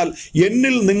നഷ്ടപ്പെടുത്തും, എന്നാൽ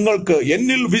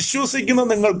എന്നിൽ വിശ്വസിക്കുന്ന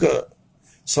നിങ്ങൾക്ക്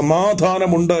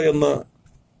സമാധാനമുണ്ട് എന്ന്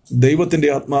ദൈവത്തിന്റെ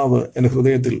ആത്മാവ് എൻ്റെ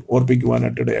ഹൃദയത്തിൽ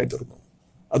ഓർപ്പിക്കുവാനായിട്ട് ഇടയായി തീർന്നു.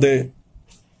 അതെ,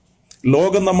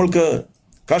 ലോകം നമ്മൾക്ക്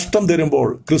കഷ്ടം തരുമ്പോൾ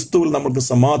ക്രിസ്തുവിൽ നമ്മൾക്ക്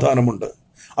സമാധാനമുണ്ട്.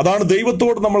 അതാണ്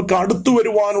ദൈവത്തോട് നമ്മൾക്ക് അടുത്തു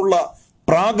വരുവാനുള്ള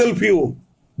പ്രാഗൽഭ്യവും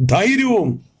ധൈര്യവും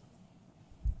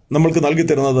നമ്മൾക്ക് നൽകി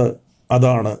തരുന്നത്.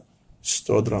 അതാണ്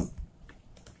സ്തോത്രം.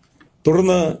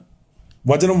 തുടർന്ന്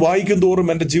വചനം വായിക്കും തോറും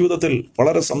എൻ്റെ ജീവിതത്തിൽ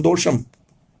വളരെ സന്തോഷം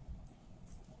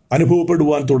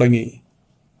അനുഭവപ്പെടുവാൻ തുടങ്ങി.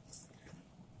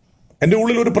 എൻ്റെ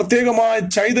ഉള്ളിൽ ഒരു പ്രത്യേകമായ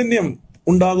ചൈതന്യം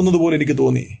ഉണ്ടാകുന്നത് പോലെ എനിക്ക്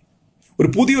തോന്നി. ഒരു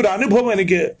പുതിയൊരു അനുഭവം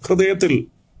എനിക്ക് ഹൃദയത്തിൽ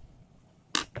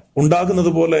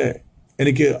ഉണ്ടാകുന്നത് പോലെ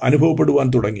എനിക്ക് അനുഭവപ്പെടുവാൻ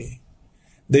തുടങ്ങി.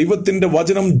 ദൈവത്തിൻ്റെ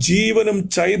വചനം ജീവനും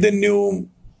ചൈതന്യവും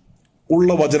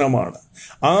ഉള്ള വചനമാണ്.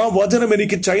 ആ വചനം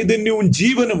എനിക്ക് ചൈതന്യവും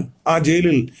ജീവനും ആ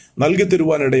ജയിലിൽ നൽകി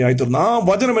തരുവാനിടയായി തീർന്നു. ആ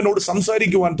വചനം എന്നോട്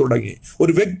സംസാരിക്കുവാൻ തുടങ്ങി.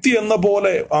 ഒരു വ്യക്തി എന്ന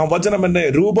പോലെ ആ വചനം എന്നെ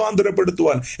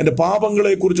രൂപാന്തരപ്പെടുത്തുവാൻ, എൻ്റെ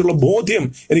പാപങ്ങളെ കുറിച്ചുള്ള ബോധ്യം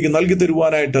എനിക്ക് നൽകി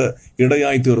തരുവാനായിട്ട്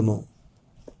ഇടയായി തീർന്നു.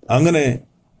 അങ്ങനെ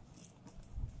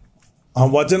ആ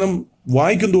വചനം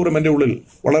വായിക്കും തോറും എൻ്റെ ഉള്ളിൽ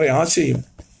വളരെ ആശയും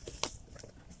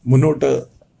മുന്നോട്ട്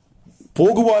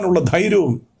പോകുവാനുള്ള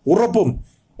ധൈര്യവും ഉറപ്പും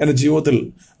എൻ്റെ ജീവിതത്തിൽ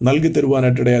നൽകി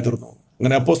തരുവാനായിട്ട് ഇടയായി തീർന്നു.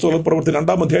 അങ്ങനെ അപ്പോസ്തല പ്രവൃത്തി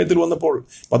 2-ാം അധ്യായത്തിൽ വന്നപ്പോൾ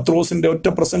പത്രോസിന്റെ ഒറ്റ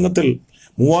പ്രസംഗത്തിൽ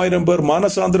 3000 പേർ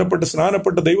മാനസാന്തരപ്പെട്ട്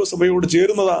സ്നാനപ്പെട്ട് ദൈവസഭയോട്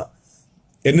ചേരുന്നതാ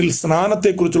എന്നിൽ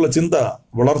സ്നാനത്തെക്കുറിച്ചുള്ള ചിന്ത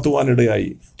വളർത്തുവാനിടയായി.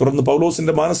 തുടർന്ന്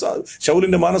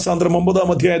ശൗലിന്റെ മാനസാന്തരം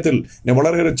 9-ാം അധ്യായത്തിൽ എന്നെ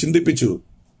വളരെയേറെ ചിന്തിപ്പിച്ചു.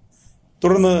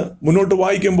 തുടർന്ന് മുന്നോട്ട്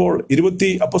വായിക്കുമ്പോൾ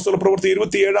അപ്പോസ്തല പ്രവൃത്തി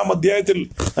 27-ാം അധ്യായത്തിൽ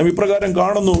നാം ഇപ്രകാരം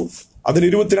കാണുന്നു. അതിന്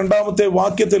 22-ാമത്തെ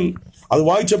വാക്യത്തിൽ അത്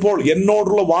വായിച്ചപ്പോൾ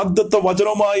എന്നോടുള്ള വാഗ്ദത്ത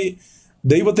വചനവുമായി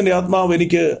ദൈവത്തിന്റെ ആത്മാവ്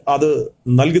എനിക്ക് അത്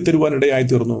നൽകി തരുവാനിടയായി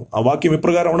തീർന്നു. ആ വാക്യം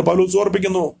ഇപ്രകാരമാണ് പൗലോസ്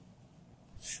ഓർപ്പിക്കുന്നു: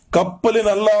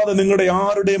 കപ്പലിനല്ലാതെ നിങ്ങളുടെ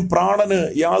ആരുടെയും പ്രാണന്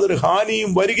യാതൊരു ഹാനിയും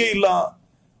വരികയില്ല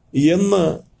എന്ന്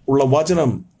ഉള്ള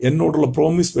വചനം എന്നോടുള്ള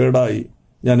പ്രോമിസ് വേർഡായി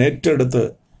ഞാൻ ഏറ്റെടുത്ത്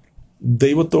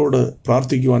ദൈവത്തോട്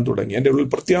പ്രാർത്ഥിക്കുവാൻ തുടങ്ങി. എൻ്റെ ഉള്ളിൽ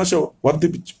പ്രത്യാശ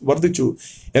വർദ്ധിച്ചു.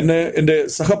 എൻ്റെ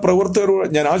സഹപ്രവർത്തകരോട്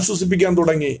ഞാൻ ആശ്വസിപ്പിക്കാൻ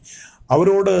തുടങ്ങി.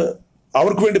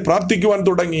 അവർക്ക് വേണ്ടി പ്രാർത്ഥിക്കുവാൻ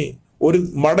തുടങ്ങി. ഒരു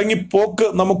മടങ്ങിപ്പോക്ക്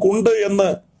നമുക്കുണ്ട് എന്ന്,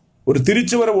 ഒരു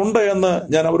തിരിച്ചുവരവുണ്ട് എന്ന്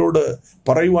ഞാൻ അവരോട്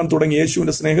പറയുവാൻ തുടങ്ങി.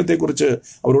 യേശുവിൻ്റെ സ്നേഹത്തെക്കുറിച്ച്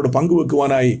അവരോട്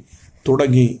പങ്കുവെക്കുവാനായി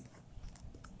തുടങ്ങി.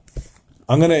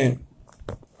 അങ്ങനെ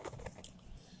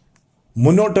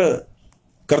മുന്നോട്ട്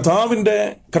കർത്താവിൻ്റെ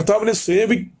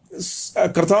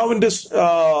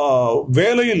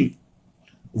വേലയിൽ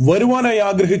വരുവാനായി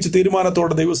ആഗ്രഹിച്ച്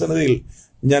തീരുമാനത്തോടെ ദൈവസന്നിധിയിൽ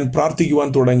ഞാൻ പ്രാർത്ഥിക്കുവാൻ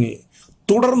തുടങ്ങി.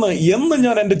 തുടർന്ന് എന്ന്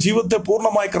ഞാൻ എൻ്റെ ജീവിതത്തെ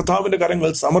പൂർണ്ണമായി കർത്താവിൻ്റെ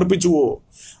കരങ്ങളിൽ സമർപ്പിച്ചുവോ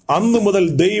അന്ന് മുതൽ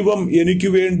ദൈവം എനിക്ക്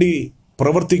വേണ്ടി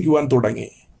പ്രവർത്തിക്കുവാൻ തുടങ്ങി.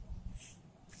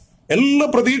 എല്ലാ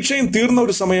പ്രതീക്ഷയും തീർന്ന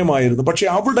ഒരു സമയമായിരുന്നു. പക്ഷെ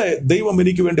അവിടെ ദൈവം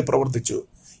എനിക്ക് വേണ്ടി പ്രവർത്തിച്ചു.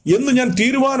 എന്ന് ഞാൻ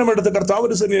തീരുമാനമെടുത്ത്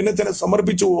കർത്താവിന്റെ സന്നിധിയിൽ എന്നെ തന്നെ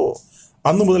സമർപ്പിച്ചുവോ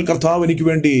അന്നു മുതൽ കർത്താവ് എനിക്ക്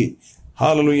വേണ്ടി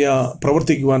ഹല്ലേലൂയ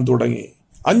പ്രവർത്തിക്കുവാൻ തുടങ്ങി.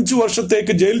 5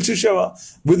 വർഷത്തേക്ക് ജയിൽ ശിക്ഷ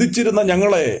വിധിച്ചിരുന്ന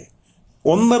ഞങ്ങളെ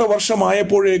 1.5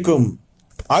 വർഷമായപ്പോഴേക്കും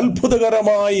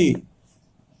അത്ഭുതകരമായി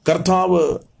കർത്താവ്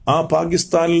ആ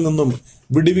പാകിസ്ഥാനിൽ നിന്നും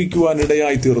വിടുവിക്കുവാൻ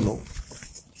ഇടയായി തീർന്നു.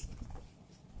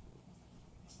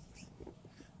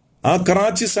 ആ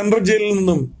കറാച്ചി സെൻട്രൽ ജയിലിൽ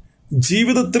നിന്നും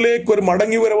ജീവിതത്തിലേക്ക് ഒരു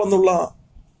മടങ്ങിവരവെന്നുള്ള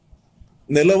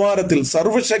നിലവാരത്തിൽ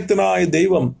സർവശക്തനായ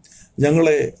ദൈവം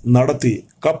ഞങ്ങളെ നടത്തി.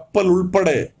 കപ്പൽ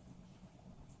ഉൾപ്പെടെ,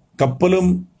 കപ്പലും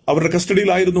അവരുടെ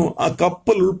കസ്റ്റഡിയിലായിരുന്നു, ആ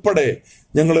കപ്പൽ ഉൾപ്പെടെ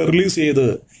ഞങ്ങളെ റിലീസ് ചെയ്ത്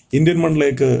ഇന്ത്യൻ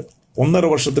മണ്ണിലേക്ക്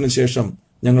 1.5 വർഷത്തിന് ശേഷം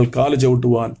ഞങ്ങൾ കാല്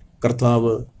ചവിട്ടുവാൻ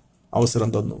കർത്താവ് അവസരം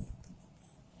തന്നു.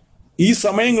 ഈ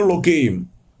സമയങ്ങളിലൊക്കെയും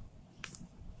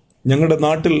ഞങ്ങളുടെ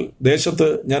നാട്ടിൽ, ദേശത്ത്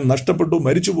ഞാൻ നഷ്ടപ്പെട്ടു,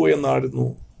 മരിച്ചുപോയെന്നായിരുന്നു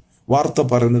വാർത്ത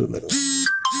പറഞ്ഞിരുന്നത്.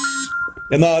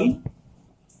 എന്നാൽ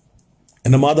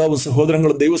എൻ്റെ മാതാവും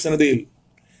സഹോദരങ്ങളും ദൈവസന്നിധിയിൽ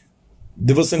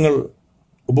ദിവസങ്ങൾ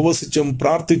ഉപവസിച്ചും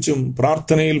പ്രാർത്ഥിച്ചും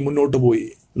പ്രാർത്ഥനയിൽ മുന്നോട്ട് പോയി.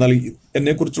 എന്നാൽ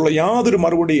എന്നെക്കുറിച്ചുള്ള യാതൊരു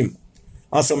മറുപടിയും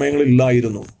ആ സമയങ്ങളിൽ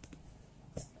ഇല്ലായിരുന്നു.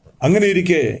 അങ്ങനെ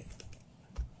ഇരിക്കെ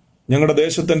ഞങ്ങളുടെ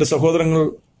ദേശത്തിൻ്റെ സഹോദരങ്ങൾ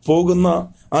പോകുന്ന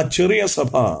ആ ചെറിയ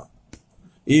സഭ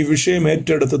ഈ വിഷയം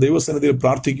ഏറ്റെടുത്ത് ദൈവസന്നിധിയിൽ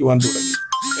പ്രാർത്ഥിക്കുവാൻ തുടങ്ങി.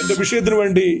 എൻ്റെ വിഷയത്തിന്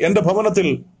വേണ്ടി എൻ്റെ ഭവനത്തിൽ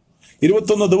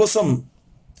 21 ദിവസം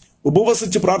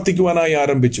ഉപവസിച്ച് പ്രാർത്ഥിക്കുവാനായി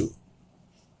ആരംഭിച്ചു.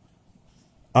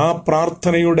 ആ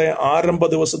പ്രാർത്ഥനയുടെ ആരംഭ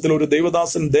ദിവസത്തിൽ ഒരു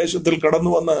ദൈവദാസൻ ദേശത്തിൽ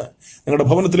കടന്നു വന്ന് ഞങ്ങളുടെ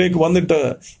ഭവനത്തിലേക്ക് വന്നിട്ട്,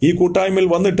 ഈ കൂട്ടായ്മയിൽ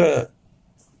വന്നിട്ട്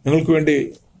ഞങ്ങൾക്ക് വേണ്ടി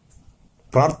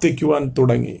പ്രാർത്ഥിക്കുവാൻ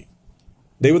തുടങ്ങി.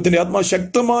 ദൈവത്തിന്റെ ആത്മാവ്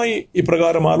ശക്തമായി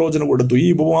ഇപ്രകാരം ആലോചന കൊടുത്തു: ഈ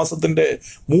ഉപവാസത്തിന്റെ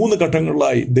 3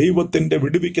 ഘട്ടങ്ങളിലായി ദൈവത്തിന്റെ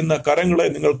വിടുവിക്കുന്ന കരങ്ങളെ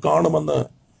നിങ്ങൾ കാണുമെന്ന്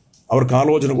അവർക്ക്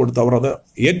ആലോചന കൊടുത്തു. അവർ അത്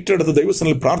ഏറ്റെടുത്ത്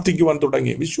ദൈവസന്നിധിയിൽ പ്രാർത്ഥിക്കുവാൻ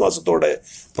തുടങ്ങി, വിശ്വാസത്തോടെ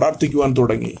പ്രാർത്ഥിക്കുവാൻ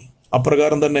തുടങ്ങി.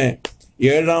 അപ്രകാരം തന്നെ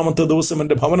 7ാമത്തെ ദിവസം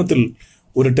എൻ്റെ ഭവനത്തിൽ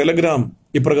ഒരു ടെലഗ്രാം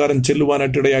ഇപ്രകാരം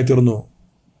ചെല്ലുവാനായിട്ട് ഇടയായി തീർന്നു: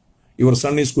 your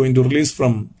sun is going to release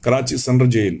from Karachi central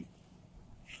jail.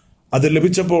 അത്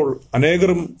ലഭിച്ചപ്പോൾ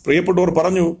അനേകരും പ്രിയപ്പെട്ടവർ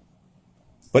പറഞ്ഞു,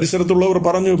 പരിസരത്തുള്ളവർ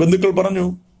പറഞ്ഞു, ബന്ധുക്കൾ പറഞ്ഞു,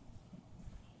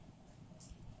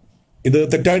 ഇത്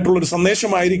തെറ്റായിട്ടുള്ളൊരു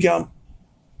സന്ദേശമായിരിക്കാം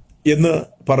എന്ന്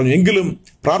പറഞ്ഞു. എങ്കിലും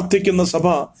പ്രാർത്ഥിക്കുന്ന സഭ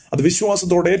അത്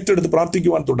വിശ്വാസത്തോടെ ഏറ്റെടുത്ത്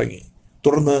പ്രാർത്ഥിക്കുവാൻ തുടങ്ങി.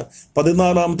 തുടർന്ന്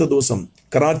 14ാമത്തെ ദിവസം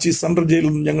കറാച്ചി സെൻട്രൽ ജയിലിൽ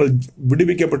നിന്ന് ഞങ്ങൾ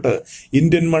വിടുവിക്കപ്പെട്ട്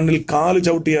ഇന്ത്യൻ മണ്ണിൽ കാല്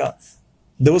ചവിട്ടിയ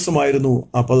ദിവസമായിരുന്നു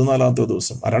ആ 14ാമത്തെ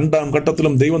ദിവസം. ആ 2ാം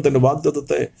ഘട്ടത്തിലും ദൈവം തന്റെ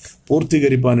വാഗ്ദത്തത്തെ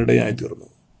പൂർത്തീകരിപ്പാനിടയായി തീർന്നു.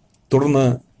 തുടർന്ന്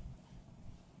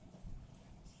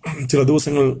ചില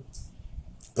ദിവസങ്ങൾ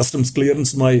കസ്റ്റംസ്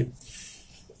ക്ലിയറൻസുമായി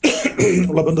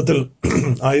ഉള്ള ബന്ധത്തിൽ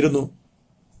ആയിരുന്നു.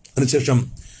 അതിനുശേഷം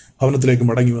ഭവനത്തിലേക്ക്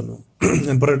മടങ്ങി വന്നു.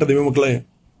 ഞാൻ പറയട്ടെ ദൈവമക്കളെ,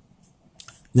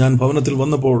 ഞാൻ ഭവനത്തിൽ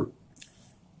വന്നപ്പോൾ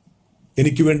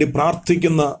എനിക്ക് വേണ്ടി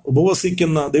പ്രാർത്ഥിക്കുന്ന,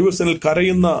 ഉപവസിക്കുന്ന, ദൈവസന്നിധിയിൽ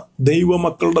കരയുന്ന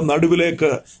ദൈവമക്കളുടെ നടുവിലേക്ക്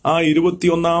ആ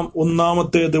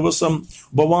 21ാമത്തെ ദിവസം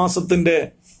ഉപവാസത്തിന്റെ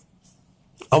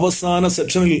അവസാന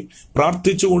സെക്ഷനിൽ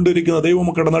പ്രാർത്ഥിച്ചു കൊണ്ടിരിക്കുന്ന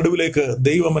ദൈവമക്കളുടെ നടുവിലേക്ക്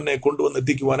ദൈവം എന്നെ കൊണ്ടുവന്ന്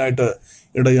എത്തിക്കുവാനായിട്ട്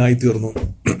ഇടയായി തീർന്നു.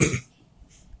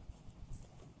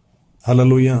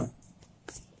 ഹല്ലേലൂയ.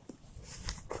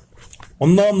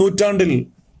 1ാം നൂറ്റാണ്ടിൽ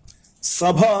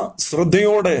സഭ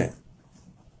ശ്രദ്ധയോടെ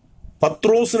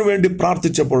പത്രോസിന് വേണ്ടി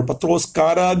പ്രാർത്ഥിച്ചപ്പോൾ, പത്രോസ്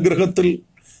കാരാഗൃഹത്തിൽ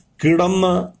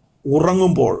കിടന്ന്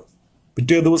ഉറങ്ങുമ്പോൾ,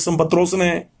 പിറ്റേ ദിവസം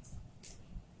പത്രോസിനെ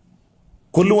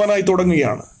കൊല്ലുവാനായി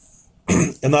തുടങ്ങുകയാണ്.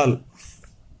 എന്നാൽ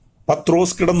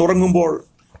പത്രോസ് കിടന്നുറങ്ങുമ്പോൾ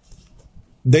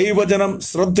ദൈവജനം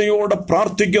ശ്രദ്ധയോടെ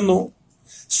പ്രാർത്ഥിക്കുന്നു.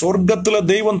 സ്വർഗത്തിലെ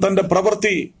ദൈവം തന്റെ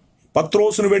പ്രവൃത്തി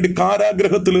പത്രോസിന് വേണ്ടി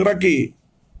കാരാഗൃഹത്തിൽ ഇറക്കി.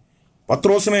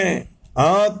 പത്രോസിനെ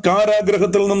ആ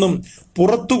കാരാഗൃഹത്തിൽ നിന്നും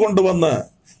പുറത്തു കൊണ്ടുവന്ന്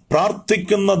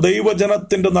പ്രാർത്ഥിക്കുന്ന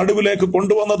ദൈവജനത്തിന്റെ നടുവിലേക്ക്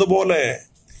കൊണ്ടുവന്നതുപോലെ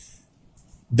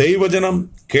ദൈവജനം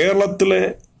കേരളത്തിലെ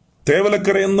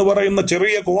തേവലക്കര എന്ന് പറയുന്ന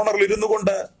ചെറിയ കോണറിൽ ഇരുന്നു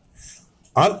കൊണ്ട്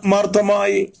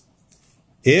ആത്മാർത്ഥമായി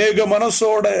ഏക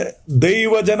മനസ്സോടെ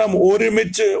ദൈവജനം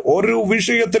ഒരുമിച്ച് ഒരു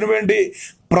വിഷയത്തിനു വേണ്ടി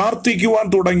പ്രാർത്ഥിക്കുവാൻ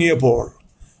തുടങ്ങിയപ്പോൾ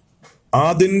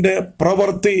അതിന്റെ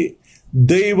പ്രവൃത്തി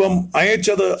ദൈവം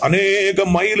അയച്ചത് അനേകം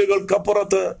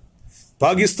മൈലുകൾക്കപ്പുറത്ത്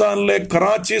പാകിസ്ഥാനിലെ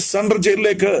കറാച്ചി സെൻട്രൽ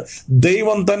ജയിലിലേക്ക്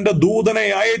ദൈവം തന്റെ ദൂതനെ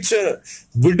അയച്ച്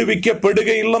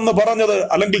വിടുവിക്കപ്പെടുകയില്ലെന്ന് പറഞ്ഞത്,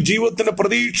 അല്ലെങ്കിൽ ജീവിതത്തിന്റെ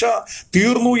പ്രതീക്ഷ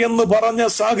തീർന്നു എന്ന് പറഞ്ഞ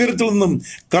സാഹചര്യത്തിൽ നിന്നും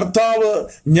കർത്താവ്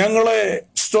ഞങ്ങളെ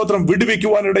സ്തോത്രം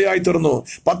വിടുവിക്കുവാൻ ഇടയായി തീർന്നു.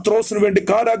 പത്രോസിന് വേണ്ടി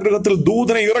കാരാഗൃഹത്തിൽ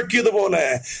ദൂതനെ ഇറക്കിയതുപോലെ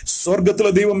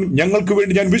സ്വർഗത്തിലെ ദൈവം ഞങ്ങൾക്ക്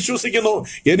വേണ്ടി, ഞാൻ വിശ്വസിക്കുന്നു,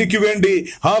 എനിക്ക് വേണ്ടി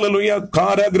ഹല്ലേലൂയ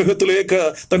കാരാഗൃഹത്തിലേക്ക്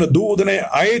തന്നെ ദൂതനെ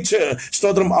അയച്ച്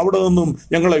സ്തോത്രം അവിടെ നിന്നും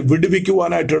ഞങ്ങളെ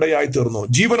വിടുവിക്കുവാനായിട്ട് ഇടയായി തീർന്നു.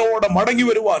 ജീവനോടെ മടങ്ങി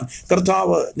വരുവാൻ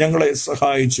കർത്താവ് ഞങ്ങളെ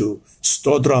സഹായിച്ചു.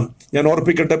 സ്തോത്രം. ഞാൻ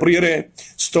ഓർപ്പിക്കട്ടെ പ്രിയരെ,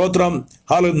 സ്തോത്രം,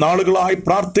 നാളുകളായി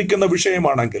പ്രാർത്ഥിക്കുന്ന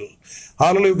വിഷയമാണെങ്കിൽ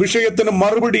ഹാലലൂയ, വിഷയത്തിന്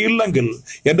മറുപടി ഇല്ലെങ്കിൽ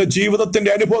എന്റെ ജീവിതത്തിന്റെ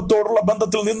അനുഭവത്തോടുള്ള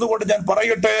ബന്ധത്തിൽ നിന്നുകൊണ്ട് ഞാൻ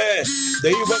പറയട്ടെ,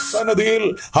 ദൈവസന്നിധിയിൽ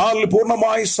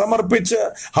പൂർണ്ണമായി സമർപ്പിച്ച്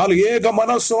ഏക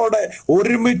മനസ്സോടെ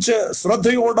ഒരുമിച്ച്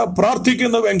ശ്രദ്ധയോടെ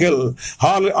പ്രാർത്ഥിക്കുന്നുവെങ്കിൽ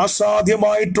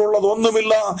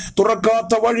അസാധ്യമായിട്ടുള്ളതൊന്നുമില്ല,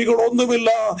 തുറക്കാത്ത വഴികളൊന്നുമില്ല.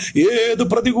 ഏത്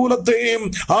പ്രതികൂലത്തെയും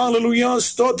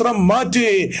സ്തോത്രം മാറ്റി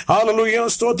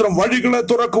സ്തോത്രം വഴികളെ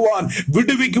തുറക്കുവാൻ,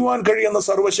 വിടുവിക്കുവാൻ കഴിയുന്ന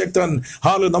സർവശക്തൻ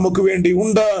നമുക്ക് വേണ്ടി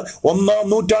ഉണ്ട്. 1-ാം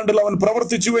നൂറ്റാണ്ടിൽ അവൻ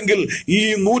പ്രവർത്തിച്ചുവെങ്കിൽ ഈ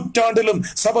നൂറ്റാണ്ടിലും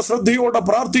സഭ ശ്രദ്ധയോടെ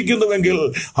പ്രാർത്ഥിക്കുന്നുവെങ്കിൽ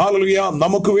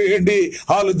നമുക്ക് വേണ്ടി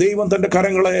ദൈവം തന്റെ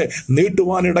കരങ്ങളെ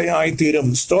നീട്ടുവാനിടയായി തീരും.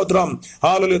 സ്തോത്രം.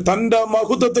 തന്റെ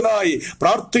മഹത്വത്തിനായി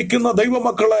പ്രാർത്ഥിക്കുന്ന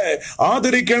ദൈവമക്കളെ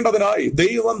ആദരിക്കേണ്ടതിനായി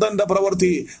ദൈവം തന്റെ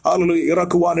പ്രവൃത്തി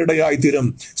ഇറക്കുവാനിടയായി തീരും.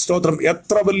 സ്തോത്രം.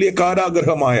 എത്ര വലിയ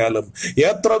കാരാഗ്രഹമായാലും,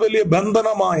 എത്ര വലിയ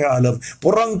ബന്ധനമായാലും,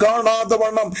 പുറം കാണാതെ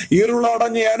വണ്ണം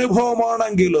ഇരുളടഞ്ഞ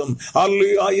അനുഭവമാണെങ്കിലും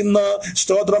ഇന്ന്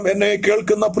സ്തോത്രം എന്നെ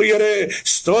കേൾക്കുന്ന പ്രിയരെ,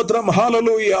 സ്തോത്രം,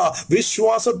 ഹല്ലേലൂയ,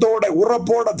 വിശ്വാസത്തോടെ,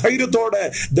 ഉറപ്പോടെ, ധൈര്യത്തോടെ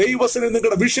ദൈവത്തിന്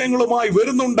നിങ്ങളുടെ വിഷയങ്ങളുമായി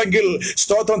വരുന്നുണ്ടെങ്കിൽ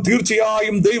സ്തോത്രം,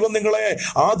 തീർച്ചയായും ദൈവം നിങ്ങളെ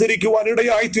ആദരിക്കുവാൻ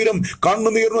ഇടയായി തീരും.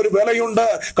 കണ്ണുനീരിനൊരു വിലയുണ്ട്,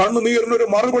 കണ്ണുനീരിനൊരു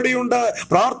മറുപടിയുണ്ട്,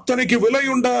 പ്രാർത്ഥനയ്ക്ക്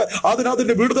വിലയുണ്ട്.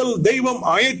 അതിന്റെ വിടുതൽ ദൈവം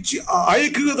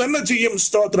അയക്കുക തന്നെ ചെയ്യും.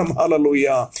 സ്തോത്രം, ഹല്ലേലൂയ.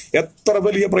 എത്ര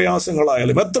വലിയ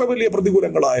പ്രയാസങ്ങളായാലും, എത്ര വലിയ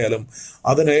പ്രതികൂലങ്ങളായാലും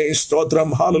അതിനെ സ്തോത്രം,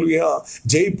 ഹല്ലേലൂയ,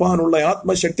 ജയിപ്പാനുള്ള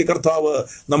ആത്മശക്തി കർത്താവ്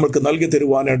നമ്മൾക്ക് നൽകി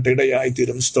തരുവാനായിട്ട് ഇടയായി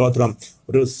തീരും. സ്തോത്രം.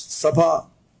 ഒരു സഭ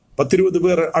 10-20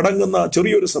 പേർ അടങ്ങുന്ന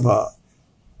ചെറിയൊരു സഭ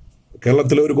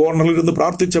കേരളത്തിലെ ഒരു കോർണറിൽ ഇരുന്ന്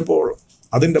പ്രാർത്ഥിച്ചപ്പോൾ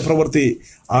അതിന്റെ പ്രവൃത്തി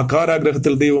ആ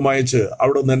കാരാഗ്രഹത്തിൽ ദൈവം അയച്ച്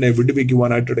അവിടെ നിന്ന് തന്നെ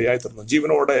വിടുവിക്കുവാനായിട്ട് ഇടയായി തീർന്നു.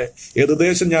 ജീവനോടെ ഏത്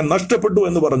ദേശം ഞാൻ നഷ്ടപ്പെട്ടു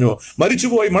എന്ന് പറഞ്ഞോ,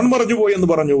 മരിച്ചുപോയി, മൺമറഞ്ഞുപോയി എന്ന്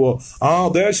പറഞ്ഞുവോ, ആ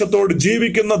ദേശത്തോട്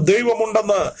ജീവിക്കുന്ന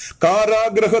ദൈവമുണ്ടെന്ന്,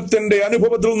 കാരാഗ്രഹത്തിന്റെ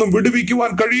അനുഭവത്തിൽ നിന്നും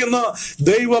വിടുവിക്കുവാൻ കഴിയുന്ന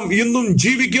ദൈവം ഇന്നും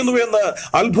ജീവിക്കുന്നു എന്ന്,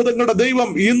 അത്ഭുതങ്ങളുടെ ദൈവം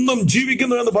ഇന്നും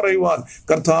ജീവിക്കുന്നു എന്ന് പറയുവാൻ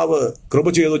കർത്താവ് കൃപ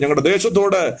ചെയ്തു. ഞങ്ങളുടെ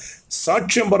ദേശത്തോട്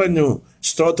സാക്ഷ്യം പറഞ്ഞു.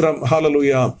 സ്തോത്രം,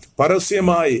 ഹല്ലേലൂയ.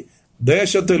 പരസ്യമായി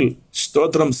ദേശത്തിൽ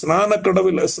സ്തോത്രം,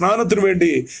 സ്നാനത്തിനു വേണ്ടി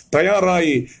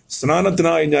തയ്യാറായി,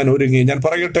 സ്നാനത്തിനായി ഞാൻ ഒരുങ്ങി. ഞാൻ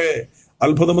പറയട്ടെ,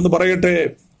 അത്ഭുതമെന്ന് പറയട്ടെ,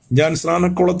 ഞാൻ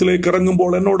സ്നാനക്കുളത്തിലേക്ക്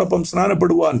ഇറങ്ങുമ്പോൾ എന്നോടൊപ്പം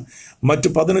സ്നാനപ്പെടുവാൻ മറ്റ്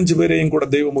 15 പേരെയും കൂടെ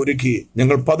ദൈവം ഒരുക്കി.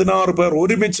 ഞങ്ങൾ 16 പേർ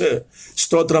ഒരുമിച്ച്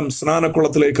സ്തോത്രം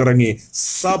സ്നാനക്കുളത്തിലേക്ക് ഇറങ്ങി.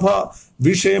 സഭ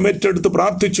വിഷയം ഏറ്റെടുത്ത്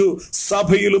പ്രാർത്ഥിച്ചു.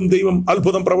 സഭയിലും ദൈവം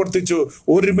അത്ഭുതം പ്രവർത്തിച്ചു.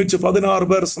 ഒരുമിച്ച് 16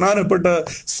 പേർ സ്നാനപ്പെട്ട്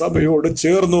സഭയോട്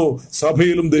ചേർന്നു.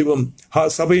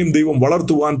 സഭയും ദൈവം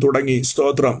വളർത്തുവാൻ തുടങ്ങി.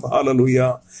 സ്തോത്രം, ഹല്ലേലൂയ.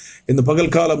 ഇന്ന്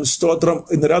പകൽക്കാലം സ്തോത്രം,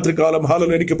 ഇന്ന് രാത്രികാലം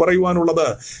ഹല്ലേലൂയ, എനിക്ക് പറയുവാനുള്ളത്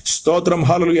സ്തോത്രം,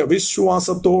 ഹല്ലേലൂയ,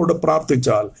 വിശ്വാസത്തോട്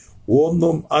പ്രാർത്ഥിച്ചാൽ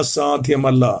ഒന്നും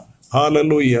അസാധ്യമല്ല.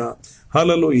 ഹല്ലേലൂയ,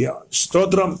 ഹല്ലേലൂയ,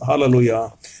 സ്തോത്രം, ഹല്ലേലൂയ.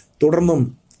 തുടർന്നും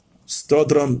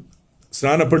സ്തോത്രം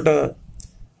സ്നാനപ്പെട്ട്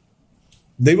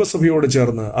ദൈവസഭയോട്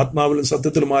ചേർന്ന് ആത്മാവിലും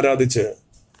സത്യത്തിലും ആരാധിച്ച്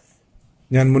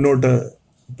ഞാൻ മുന്നോട്ട്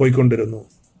പോയിക്കൊണ്ടിരുന്നു.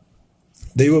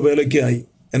 ദൈവവേലയ്ക്കായി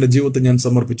എൻ്റെ ജീവിതത്തെ ഞാൻ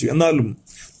സമർപ്പിച്ചു. എന്നാലും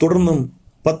തുടർന്നും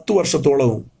 10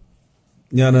 വർഷത്തോളവും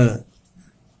ഞാൻ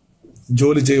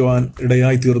ജോലി ചെയ്യുവാൻ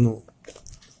ഇടയായി തീർന്നു.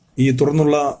 ഈ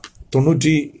തുടർന്നുള്ള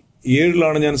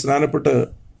 97-ലാണ് ഞാൻ സ്നാനപ്പെട്ട്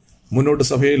മുന്നോട്ട്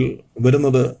സഭയിൽ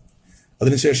വരുന്നത്.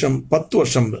 അതിനുശേഷം 10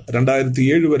 വർഷം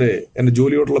 2007 വരെ എൻ്റെ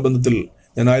ജോലിയോടുള്ള ബന്ധത്തിൽ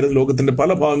ഞാനായിരുന്നു. ലോകത്തിന്റെ പല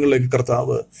ഭാഗങ്ങളിലേക്ക്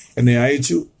കർത്താവ് എന്നെ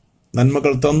അയച്ചു,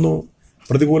 നന്മകൾ തന്നു.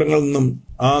 പ്രതികൂലങ്ങളിൽ നിന്നും,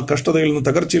 ആ കഷ്ടതയിൽ നിന്നും,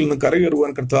 തകർച്ചയിൽ നിന്നും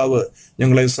കരകയറുവാൻ കർത്താവ്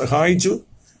ഞങ്ങളെ സഹായിച്ചു.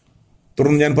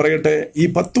 തുടർന്ന് ഞാൻ പറയട്ടെ, ഈ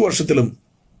 10 വർഷത്തിലും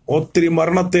ഒത്തിരി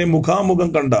മരണത്തെ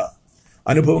മുഖാമുഖം കണ്ട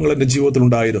അനുഭവങ്ങൾ എൻ്റെ ജീവിതത്തിൽ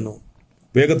ഉണ്ടായിരുന്നു.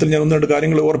 വേഗത്തിൽ ഞാൻ 1-2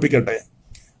 കാര്യങ്ങൾ ഓർപ്പിക്കട്ടെ.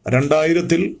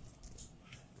 2000-ൽ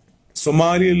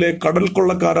സൊമാലിയയിലെ കടൽ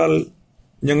കൊള്ളക്കാരാൽ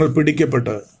ഞങ്ങൾ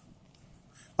പിടിക്കപ്പെട്ട്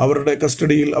അവരുടെ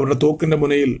കസ്റ്റഡിയിൽ, അവരുടെ തോക്കിന്റെ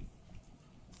മുനയിൽ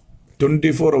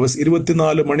 24 hours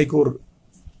 24 മണിക്കൂർ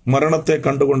മരണത്തെ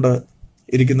കണ്ടുകൊണ്ട്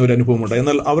ഇരിക്കുന്ന ഒരു അനുഭവമുണ്ട്.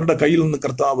 എന്നാൽ അവരുടെ കയ്യിൽ നിന്ന്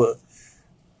കർത്താവ്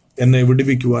ഞങ്ങളെ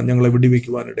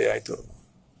വിടുവിക്കുവാൻ ഇടയായി തീർന്നു.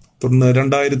 തുടർന്ന്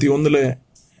 2001-ലെ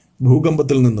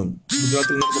ഭൂകമ്പത്തിൽ നിന്നും,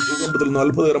 ഗുജറാത്തിൽ നിന്നും ഭൂകമ്പത്തിൽ നിന്നും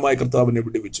അത്ഭുതകരമായി കർത്താവിനെ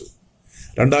വിടുവിച്ചു.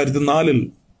 2004-ൽ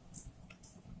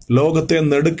ലോകത്തെ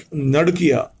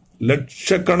നടുക്കിയ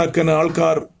ലക്ഷക്കണക്കിന്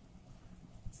ആൾക്കാർ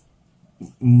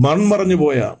മൺമറഞ്ഞു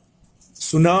പോയ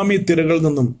സുനാമി തിരകളിൽ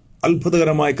നിന്നും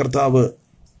അത്ഭുതകരമായി കർത്താവ്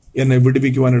എന്നെ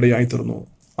വിടുവിക്കുവാനിടയായി തീർന്നു.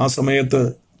 ആ സമയത്ത്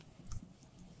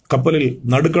കപ്പലിൽ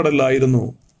നടുക്കടലിലായിരുന്നു.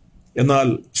 എന്നാൽ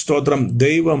സ്തോത്രം,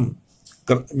 ദൈവം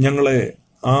ഞങ്ങളെ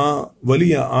ആ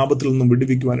വലിയ ആപത്തിൽ നിന്നും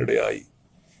വിടുവിക്കുവാനിടയായി.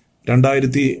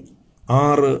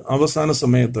 2006 അവസാന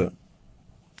സമയത്ത്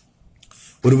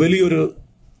ഒരു വലിയൊരു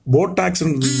ബോട്ട്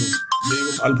ആക്സിഡന്റിൽ നിന്നും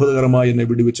ദൈവം അത്ഭുതകരമായി എന്നെ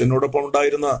വിടുവിച്ചു. എന്നോടൊപ്പം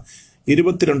ഉണ്ടായിരുന്ന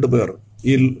 22 പേർ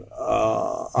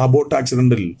ആ ബോട്ട്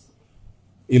ആക്സിഡന്റിൽ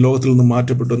ഈ ലോകത്തിൽ നിന്നും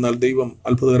മാറ്റപ്പെട്ടു. എന്നാൽ ദൈവം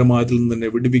അത്ഭുതകരമായതിൽ നിന്ന് എന്നെ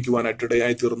വിടുവിക്കുവാനായിട്ട്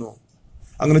ഇടയായി തീർന്നു.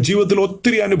 അങ്ങനെ ജീവിതത്തിൽ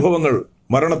ഒത്തിരി അനുഭവങ്ങൾ,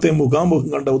 മരണത്തെ മുഖാമുഖം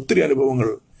കണ്ട ഒത്തിരി അനുഭവങ്ങൾ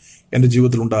എൻ്റെ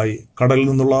ജീവിതത്തിലുണ്ടായി. കടലിൽ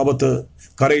നിന്നുള്ള ആപത്ത്,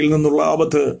 കരയിൽ നിന്നുള്ള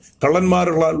ആപത്ത്,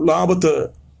 കള്ളന്മാരുള്ള ആപത്ത്,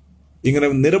 ഇങ്ങനെ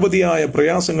നിരവധിയായ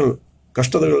പ്രയാസങ്ങൾ,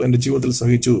 കഷ്ടതകൾ എൻ്റെ ജീവിതത്തിൽ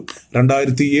സഹിച്ചു.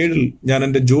 2007 ഞാൻ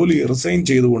എൻ്റെ ജോലി റിസൈൻ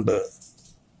ചെയ്തുകൊണ്ട്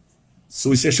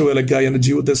സുവിശേഷ വേലയ്ക്കായി എൻ്റെ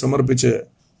ജീവിതത്തെ സമർപ്പിച്ച്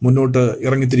മുന്നോട്ട്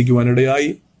ഇറങ്ങിത്തിരിക്കുവാനിടയായി.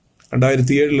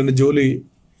 2007 എൻ്റെ ജോലി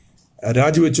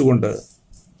രാജിവെച്ചുകൊണ്ട്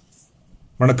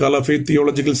മണക്കാല ഫെയ്ത്ത്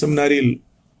തിയോളജിക്കൽ സെമിനാരിയിൽ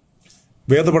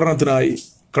വേദപഠനത്തിനായി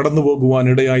കടന്നു പോകുവാൻ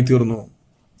ഇടയായി തീർന്നു.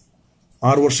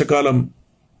 6 വർഷക്കാലം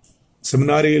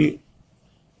സെമിനാരിയിൽ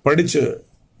പഠിച്ച്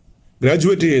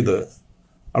ഗ്രാജുവേറ്റ് ചെയ്ത്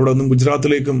അവിടെ നിന്നും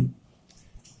ഗുജറാത്തിലേക്കും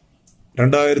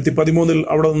 2013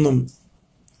 അവിടെ നിന്നും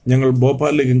ഞങ്ങൾ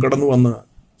ഭോപ്പാലിലേക്കും കടന്നു വന്ന്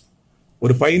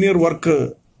ഒരു പൈനിയർ വർക്ക്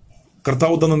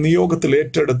കർത്താവ് തന്ന നിയോഗത്തിൽ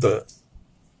ഏറ്റെടുത്ത്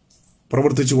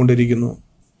പ്രവർത്തിച്ചു കൊണ്ടിരിക്കുന്നു.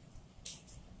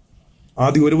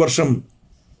 ആദ്യ 1 വർഷം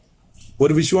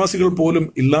ഒരു വിശ്വാസികൾ പോലും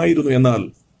ഇല്ലായിരുന്നു. എന്നാൽ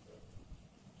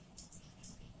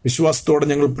വിശ്വാസത്തോടെ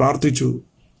ഞങ്ങൾ പ്രാർത്ഥിച്ചു.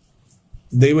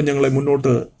 ദൈവം ഞങ്ങളെ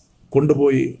മുന്നോട്ട്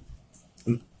കൊണ്ടുപോയി.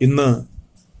 ഇന്ന്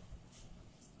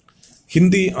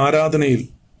ഹിന്ദി ആരാധനയിൽ,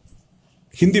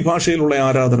 ഹിന്ദി ഭാഷയിലുള്ള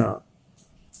ആരാധന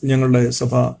ഞങ്ങളുടെ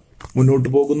സഭ മുന്നോട്ട്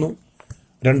പോകുന്നു.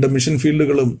 2 മിഷൻ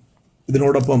ഫീൽഡുകളും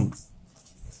ഇതിനോടൊപ്പം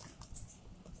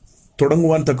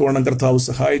തുടങ്ങുവാൻ തക്കവണ്ണം കർത്താവ്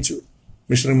സഹായിച്ചു.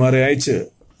 മിഷണറിമാരെ അയച്ച്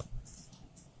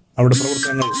അവിടെ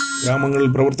പ്രവർത്തനങ്ങൾ, ഗ്രാമങ്ങളിൽ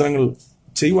പ്രവർത്തനങ്ങൾ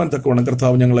ചെയ്യുവാൻ തക്കവണ്ണം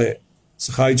കർത്താവ് ഞങ്ങളെ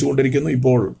സഹായിച്ചു കൊണ്ടിരിക്കുന്നു.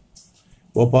 ഇപ്പോൾ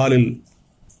ഭോപ്പാലിൽ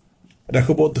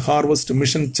രഹബോത്ത് ഹാർവസ്റ്റ്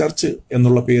മിഷൻ ചർച്ച്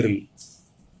എന്നുള്ള പേരിൽ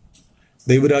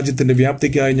ദൈവരാജ്യത്തിൻ്റെ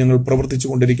വ്യാപ്തിക്കായി ഞങ്ങൾ പ്രവർത്തിച്ചു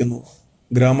കൊണ്ടിരിക്കുന്നു.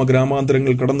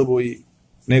 ഗ്രാമാന്തരങ്ങൾ കടന്നുപോയി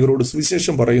അനേകരോട്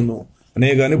സുവിശേഷം പറയുന്നു.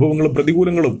 അനേക അനുഭവങ്ങളും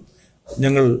പ്രതികൂലങ്ങളും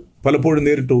ഞങ്ങൾ പലപ്പോഴും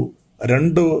നേരിട്ടു.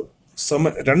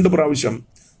 2 പ്രാവശ്യം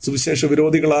സുവിശേഷ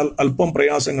വിരോധികളാൽ അല്പം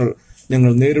പ്രയാസങ്ങൾ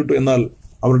ഞങ്ങൾ നേരിട്ടു. എന്നാൽ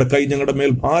അവരുടെ കൈ ഞങ്ങളുടെ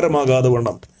മേൽ ഭാരമാകാതെ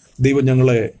വണ്ണം ദൈവം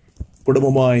ഞങ്ങളെ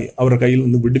കുടുംബമായി അവരുടെ കയ്യിൽ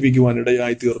നിന്ന് വിടുവിക്കുവാൻ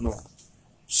ഇടയായി തീർന്നു.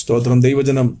 സ്തോത്രം.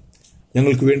 ദൈവജനം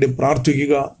ഞങ്ങൾക്ക് വേണ്ടി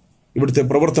പ്രാർത്ഥിക്കുക, ഇവിടുത്തെ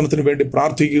പ്രവർത്തനത്തിന് വേണ്ടി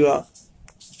പ്രാർത്ഥിക്കുക.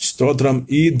 സ്തോത്രം.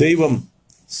 ഈ ദൈവം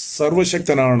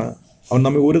സർവശക്തനാണ്. അവൻ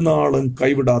നമ്മെ ഒരു നാളും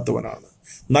കൈവിടാത്തവനാണ്.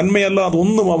 നന്മയല്ലാതെ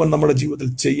ഒന്നും അവൻ നമ്മുടെ ജീവിതത്തിൽ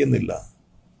ചെയ്യുന്നില്ല.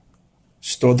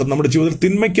 സ്തോത്രം. നമ്മുടെ ജീവിതത്തിൽ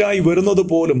തിന്മയ്ക്കായി വരുന്നത്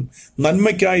പോലും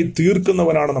നന്മയ്ക്കായി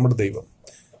തീർക്കുന്നവനാണ് നമ്മുടെ ദൈവം.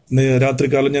 ഇന്ന്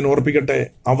രാത്രികാലം ഞാൻ ഓർപ്പിക്കട്ടെ,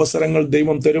 അവസരങ്ങൾ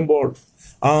ദൈവം തരുമ്പോൾ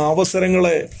ആ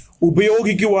അവസരങ്ങളെ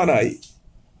ഉപയോഗിക്കുവാനായി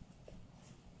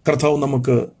കർത്താവ്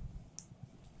നമുക്ക്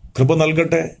കൃപ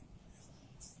നൽകട്ടെ.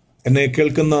 എന്നെ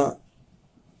കേൾക്കുന്ന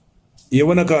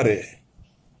യൗവനക്കാരെ,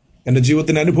 എൻ്റെ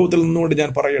ജീവിതത്തിൻ്റെ അനുഭവത്തിൽ നിന്നുകൊണ്ട്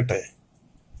ഞാൻ പറയട്ടെ,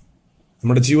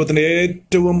 നമ്മുടെ ജീവിതത്തിൻ്റെ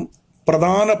ഏറ്റവും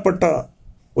പ്രധാനപ്പെട്ട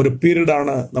ഒരു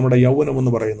പീരീഡാണ് നമ്മുടെ യൗവനം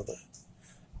എന്ന് പറയുന്നത്.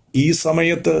 ഈ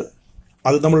സമയത്ത്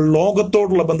അത് നമ്മൾ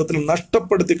ലോകത്തോടുള്ള ബന്ധത്തിൽ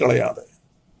നഷ്ടപ്പെടുത്തി കളയാതെ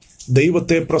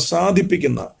ദൈവത്തെ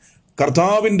പ്രസാദിപ്പിക്കുന്ന,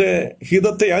 കർത്താവിൻ്റെ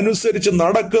ഹിതത്തെ അനുസരിച്ച്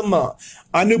നടക്കുന്ന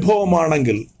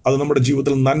അനുഭവമാണെങ്കിൽ അത് നമ്മുടെ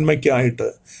ജീവിതത്തിൽ നന്മയ്ക്കായിട്ട്,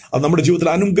 അത് നമ്മുടെ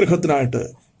ജീവിതത്തിൽ അനുഗ്രഹത്തിനായിട്ട്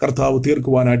കർത്താവ്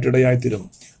തീർക്കുവാനായിട്ട് ഇടയായിത്തീരും.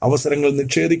 അവസരങ്ങൾ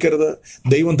നിഷേധിക്കരുത്.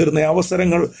 ദൈവം തരുന്ന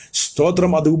അവസരങ്ങൾ,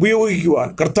 സ്തോത്രം, അത് ഉപയോഗിക്കുവാൻ,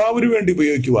 കർത്താവിന് വേണ്ടി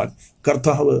ഉപയോഗിക്കുവാൻ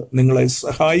കർത്താവ് നിങ്ങളെ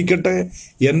സഹായിക്കട്ടെ.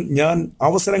 ഞാൻ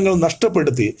അവസരങ്ങൾ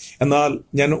നഷ്ടപ്പെടുത്തി, എന്നാൽ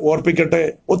ഞാൻ ഓർപ്പിക്കട്ടെ,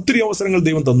 ഒത്തിരി അവസരങ്ങൾ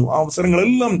ദൈവം തന്നു. ആ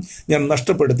അവസരങ്ങളെല്ലാം ഞാൻ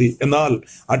നഷ്ടപ്പെടുത്തി. എന്നാൽ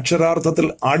അക്ഷരാർത്ഥത്തിൽ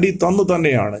അടി തന്നു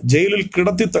തന്നെയാണ്, ജയിലിൽ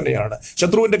കിടത്തി തന്നെയാണ്,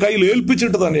 ശത്രുവിന്റെ കയ്യിൽ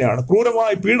ഏൽപ്പിച്ചിട്ട് തന്നെയാണ്,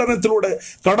 ക്രൂരമായ പീഡനത്തിലൂടെ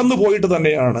കടന്നു പോയിട്ട്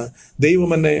തന്നെയാണ്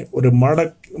ദൈവം എന്നെ ഒരു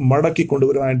മടക്കി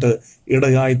കൊണ്ടുവരുവാനായിട്ട്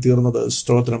ഇടയായി തീർന്നത്.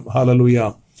 സ്തോത്രം. ഹല്ലേലൂയ.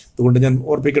 അതുകൊണ്ട് ഞാൻ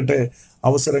ഓർപ്പിക്കട്ടെ,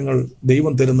 അവസരങ്ങൾ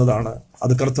ദൈവം തരുന്നതാണ്.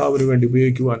 അത് കർത്താവിന് വേണ്ടി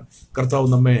ഉപയോഗിക്കുവാൻ കർത്താവ്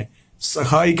നമ്മെ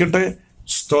സഹായിക്കട്ടെ.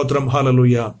 സ്തോത്രം.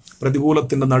 ഹല്ലേലൂയ.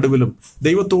 പ്രതികൂലത്തിന്റെ നടുവിലും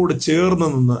ദൈവത്തോട് ചേർന്ന്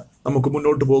നിന്ന് നമുക്ക്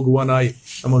മുന്നോട്ട് പോകുവാനായി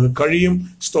നമുക്ക് കഴിയും.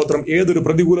 സ്തോത്രം. ഏതൊരു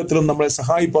പ്രതികൂലത്തിലും നമ്മളെ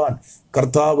സഹായിപ്പാൻ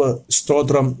കർത്താവ്,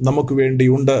 സ്തോത്രം, നമുക്ക്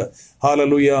വേണ്ടിയുണ്ട്.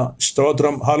 ഹല്ലേലൂയ.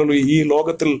 സ്തോത്രം. ഹല്ലേലൂയ. ഈ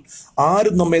ലോകത്തിൽ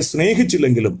ആരും നമ്മെ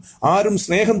സ്നേഹിച്ചില്ലെങ്കിലും, ആരും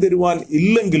സ്നേഹം തരുവാൻ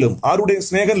ഇല്ലെങ്കിലും, ആരുടെ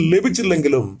സ്നേഹം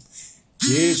ലഭിച്ചില്ലെങ്കിലും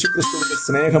യേശു ക്രിസ്തുവിന്റെ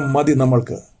സ്നേഹം മതി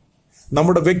നമ്മൾക്ക്.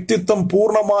 നമ്മുടെ വ്യക്തിത്വം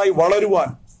പൂർണ്ണമായി വളരുവാൻ,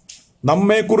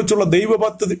 നമ്മെക്കുറിച്ചുള്ള ദൈവ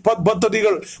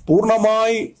പദ്ധതികൾ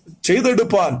പൂർണ്ണമായി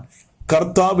ചെയ്തെടുപ്പാൻ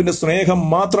കർത്താവിന്റെ സ്നേഹം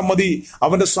മാത്രം മതി,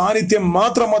 അവന്റെ സാന്നിധ്യം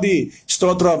മാത്രം മതി.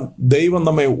 സ്തോത്രം. ദൈവം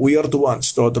നമ്മെ ഉയർത്തുവാൻ.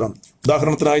 സ്തോത്രം.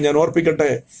 ഉദാഹരണത്തിനായി ഞാൻ ഓർപ്പിക്കട്ടെ,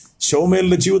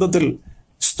 ശൗമേലിന്റെ ജീവിതത്തിൽ,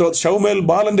 ശൗമേൽ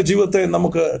ബാലന്റെ ജീവിതത്തെ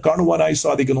നമുക്ക് കാണുവാനായി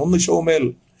സാധിക്കുന്നു. 1 ശൗമേൽ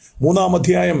 3-ാം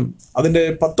അധ്യായം അതിന്റെ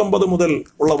 19 മുതൽ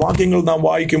ഉള്ള വാക്യങ്ങൾ നാം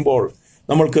വായിക്കുമ്പോൾ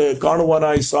നമ്മൾക്ക്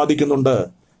കാണുവാനായി സാധിക്കുന്നുണ്ട്.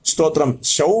 സ്തോത്രം.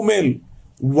 ശൗമേൽ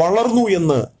വളർന്നു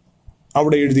എന്ന്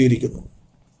അവിടെ എഴുതിയിരിക്കുന്നു.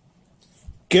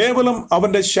 കേവലം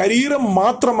അവന്റെ ശരീരം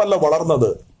മാത്രമല്ല വളർന്നത്,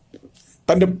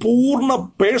 തന്റെ പൂർണ്ണ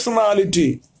പേഴ്സണാലിറ്റി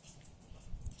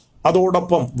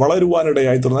അതോടൊപ്പം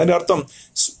വളരുവാനിടയായി തീർന്നു. അതിന്റെ അർത്ഥം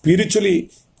spiritually,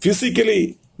 physically,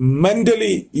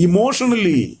 mentally,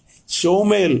 emotionally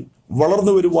Samuel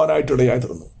വളർന്നു വരുവാനായിട്ട് ഇടയായി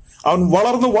തീർന്നു. അവൻ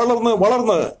വളർന്ന് വളർന്ന്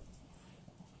വളർന്ന്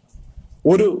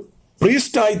ഒരു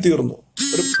പ്രീസ്റ്റായി തീർന്നു,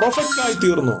 ഒരു പ്രൊഫറ്റായി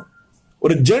തീർന്നു,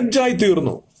 ഒരു ജഡ്ജായി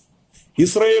തീർന്നു.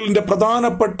 ഇസ്രായേലിന്റെ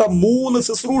പ്രധാനപ്പെട്ട 3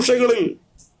 ശുശ്രൂഷകളിൽ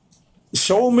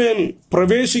ശൗമേൽ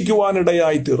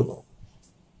പ്രവേശിക്കുവാനിടയായി തീർന്നു.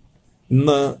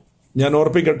 ഇന്ന് ഞാൻ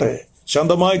ഓർപ്പിക്കട്ടെ,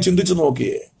 ശാന്തമായി ചിന്തിച്ചു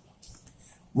നോക്കിയേ,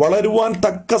 വളരുവാൻ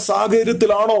തക്ക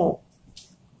സാഹചര്യത്തിലാണോ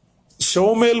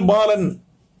ശൗമേൽ ബാലൻ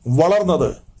വളർന്നത്?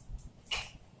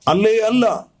 അല്ലേ അല്ല.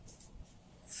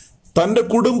 തന്റെ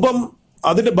കുടുംബം,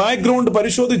 അതിന്റെ ബാക്ക്ഗ്രൗണ്ട്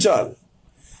പരിശോധിച്ചാൽ,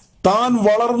 താൻ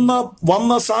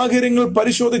വന്ന സാഹചര്യങ്ങൾ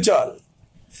പരിശോധിച്ചാൽ,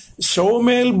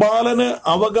 ശൗമേൽ ബാലന്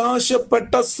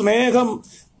അവകാശപ്പെട്ട സ്നേഹം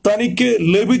തനിക്ക്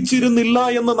ലഭിച്ചിരുന്നില്ല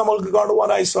എന്ന് നമുക്ക്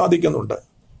കാണുവാനായി സാധിക്കുന്നുണ്ട്.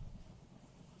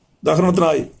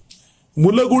 ഉദാഹരണത്തിനായി,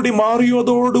 മുലകുടി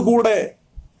മാറിയതോടുകൂടെ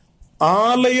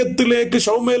ആലയത്തിലേക്ക്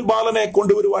ശൗമേൽ ബാലനെ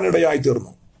കൊണ്ടുവരുവാനിടയായി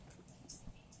തീർന്നു.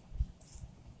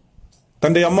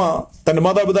 തന്റെ അമ്മ, തന്റെ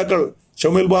മാതാപിതാക്കൾ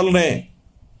ശൗമേൽ ബാലനെ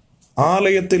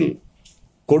ആലയത്തിൽ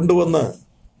കൊണ്ടുവന്ന്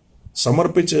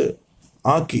സമർപ്പിച്ച്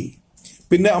ആക്കി.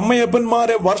 പിന്നെ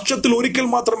അമ്മയപ്പന്മാരെ വർഷത്തിൽ ഒരിക്കൽ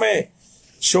മാത്രമേ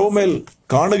ശൗമേൽ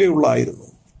കാണുകയുള്ളായിരുന്നു.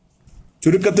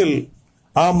 ചുരുക്കത്തിൽ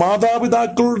ആ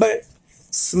മാതാപിതാക്കളുടെ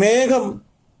സ്നേഹം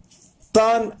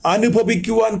താൻ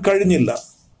അനുഭവിക്കുവാൻ കഴിഞ്ഞില്ല.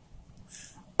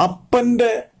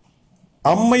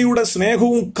 അമ്മയുടെ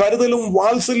സ്നേഹവും കരുതലും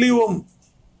വാത്സല്യവും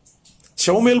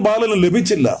ശൗമേൽ ബാലന്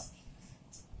ലഭിച്ചില്ല.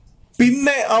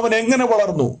 പിന്നെ അവൻ എങ്ങനെ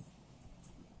വളർന്നു?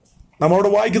 നമ്മോട്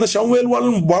വായിക്കുന്ന ശൗമേൽ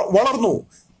ബാലൻ വളർന്നു.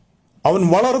 അവൻ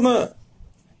വളർന്ന്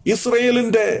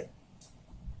ഇസ്രയേലിന്റെ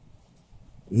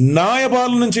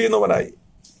ന്യായപാലനം ചെയ്യുന്നവനായി,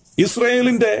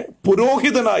 ഇസ്രയേലിന്റെ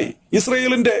പുരോഹിതനായി,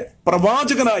 ഇസ്രയേലിന്റെ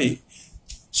പ്രവാചകനായി.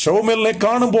 ശൗമേലിനെ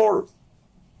കാണുമ്പോൾ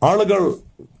ആളുകൾ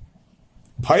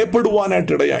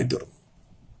ഭയപ്പെടുവാനായിട്ട് ഇടയായി തീർന്നു.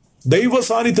 ദൈവ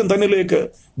സാന്നിധ്യം തന്നിലേക്ക്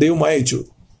ദൈവം അയച്ചു.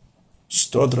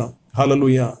 സ്തോത്രം,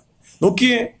 ഹല്ലേലൂയ.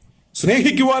 നോക്കിയേ,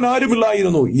 സ്നേഹിക്കുവാൻ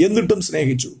ആരുമില്ലായിരുന്നു, എന്നിട്ടും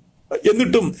സ്നേഹിച്ചു,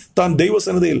 എന്നിട്ടും താൻ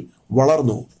ദൈവസന്നിധിയിൽ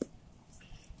വളർന്നു.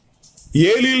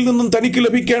 ഏലിയിൽ നിന്നും തനിക്ക്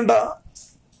ലഭിക്കേണ്ട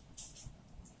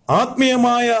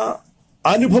ആത്മീയമായ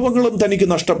അനുഭവങ്ങളും തനിക്ക്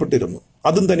നഷ്ടപ്പെട്ടിരുന്നു,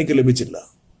 അതും തനിക്ക് ലഭിച്ചില്ല.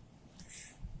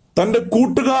 തന്റെ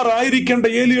കൂട്ടുകാരായിരിക്കേണ്ട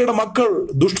ഏലിയുടെ മക്കൾ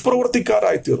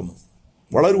ദുഷ്പ്രവർത്തിക്കാരായി തീർന്നു.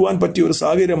 വളരുവാൻ പറ്റിയ ഒരു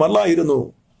സാഹചര്യമല്ലായിരുന്നു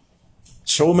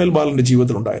ശൗമേൽ ബാലന്റെ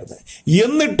ജീവിതത്തിൽ ഉണ്ടായിരുന്നത്.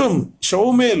 എന്നിട്ടും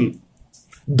ശൗമേൽ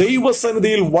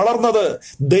ദൈവസന്നിധിയിൽ വളർന്നത്,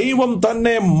 ദൈവം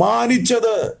തന്നെ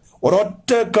മാനിച്ചത്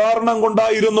ഒരൊറ്റ കാരണം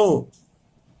കൊണ്ടായിരുന്നു.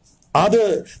 അത്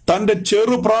തന്റെ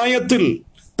ചെറുപ്രായത്തിൽ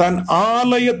താൻ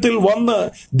ആലയത്തിൽ വന്ന്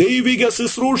ദൈവിക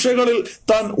ശുശ്രൂഷകളിൽ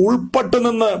താൻ ഉൾപ്പെട്ടു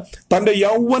നിന്ന് തന്റെ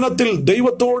യൗവനത്തിൽ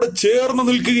ദൈവത്തോട് ചേർന്ന്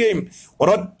നിൽക്കുകയും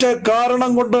ഒരൊറ്റ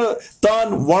കാരണം കൊണ്ട് താൻ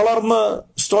വളർന്ന്,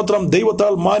 സ്തോത്രം,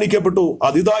 ദൈവത്താൽ മാനിക്കപ്പെട്ടു.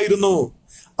 അതിതായിരുന്നു,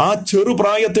 ആ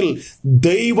ചെറുപ്രായത്തിൽ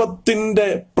ദൈവത്തിന്റെ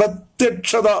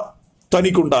പ്രത്യക്ഷത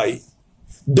തനിക്കുണ്ടായി.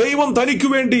 ദൈവം തനിക്ക്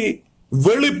വേണ്ടി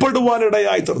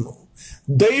വെളിപ്പെടുവാനിടയായി തീർന്നു.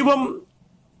 ദൈവം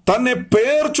തന്നെ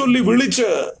പേർ ചൊല്ലി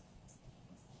വിളിച്ച്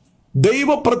ദൈവ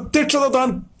പ്രത്യക്ഷത താൻ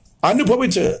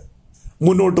അനുഭവിച്ച്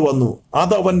മുന്നോട്ട് വന്നു.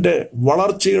 അതവന്റെ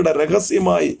വളർച്ചയുടെ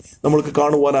രഹസ്യമായി നമ്മൾക്ക്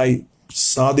കാണുവാനായി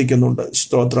സാധിക്കുന്നുണ്ട്.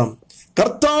 സ്തോത്രം.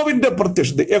 കർത്താവിന്റെ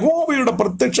പ്രത്യക്ഷത, യഹോവയുടെ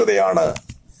പ്രത്യക്ഷതയാണ്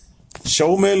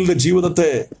ശൗമേലിന്റെ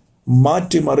ജീവിതത്തെ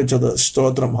മാറ്റിമറിച്ചത്.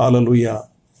 സ്തോത്രം, ഹല്ലേലൂയ,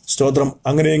 സ്തോത്രം.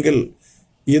 അങ്ങനെയെങ്കിൽ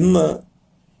ഇന്ന്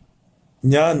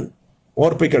ഞാൻ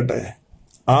ഓർപ്പിക്കട്ടെ,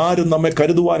 ആരും നമ്മെ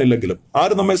കരുതുവാനില്ലെങ്കിലും,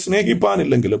 ആരും നമ്മെ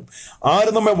സ്നേഹിപ്പാനില്ലെങ്കിലും,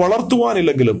 ആരും നമ്മെ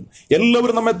വളർത്തുവാനില്ലെങ്കിലും,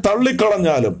 എല്ലാവരും നമ്മെ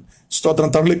തള്ളിക്കളഞ്ഞാലും, സ്തോത്രം,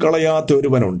 തള്ളിക്കളയാത്ത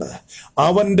ഒരുവനുണ്ട്.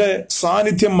 അവന്റെ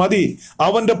സാന്നിധ്യം മതി,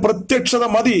 അവന്റെ പ്രത്യക്ഷത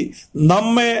മതി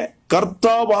നമ്മെ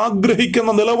കർത്താവ്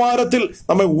ആഗ്രഹിക്കുന്ന നിലവാരത്തിൽ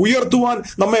നമ്മെ ഉയർത്തുവാൻ,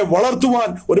 നമ്മെ വളർത്തുവാൻ.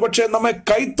 ഒരുപക്ഷെ നമ്മെ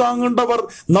കൈത്താങ്ങേണ്ടവർ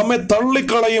നമ്മെ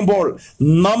തള്ളിക്കളയുമ്പോൾ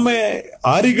നമ്മെ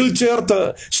അരികിൽ ചേർത്ത്,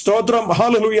 സ്തോത്രം,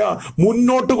 ഹല്ലേലൂയ,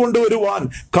 മുന്നോട്ട് കൊണ്ടുവരുവാൻ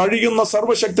കഴിയുന്ന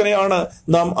സർവശക്തനെയാണ്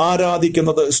നാം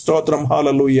ആരാധിക്കുന്നത്. സ്തോത്രം,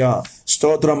 ഹല്ലേലൂയ,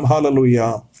 സ്തോത്രം, ഹല്ലേലൂയ,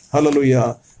 ഹല്ലേലൂയ.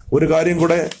 ഒരു കാര്യം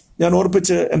കൂടെ ഞാൻ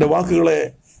ഓർപ്പിച്ച് എൻ്റെ വാക്കുകളെ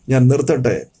ഞാൻ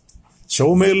നിർത്തട്ടെ.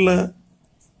 ശൗമേലിന്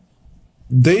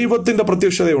ദൈവത്തിന്റെ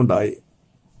പ്രത്യക്ഷതയുണ്ടായി.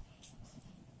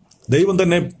 ദൈവം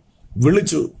തന്നെ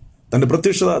വിളിച്ചു, തന്റെ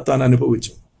പ്രത്യക്ഷത താൻ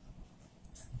അനുഭവിച്ചു,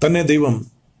 തന്നെ ദൈവം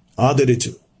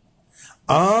ആദരിച്ചു.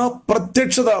 ആ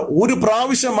പ്രത്യക്ഷത ഒരു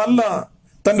പ്രാവശ്യമല്ല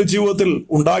തന്റെ ജീവിതത്തിൽ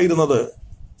ഉണ്ടായിരുന്നത്.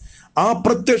 ആ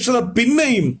പ്രത്യക്ഷത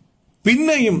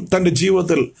പിന്നെയും തന്റെ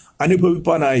ജീവിതത്തിൽ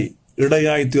അനുഭവിപ്പാനായി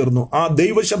ഇടയായി തീർന്നു. ആ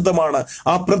ദൈവശബ്ദമാണ്,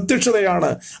 ആ പ്രത്യക്ഷതയാണ്,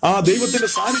 ആ ദൈവത്തിന്റെ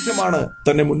സാന്നിധ്യമാണ്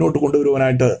തന്നെ മുന്നോട്ട്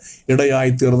കൊണ്ടുവരുവാനായിട്ട്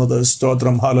ഇടയായി തീർന്നത്.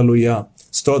 സ്തോത്രം, ഹല്ലേലൂയ,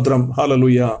 സ്തോത്രം,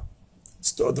 ഹല്ലേലൂയ,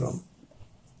 സ്തോത്രം.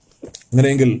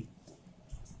 അങ്ങനെയെങ്കിൽ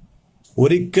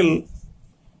ഒരിക്കൽ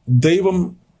ദൈവം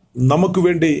നമുക്ക്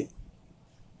വേണ്ടി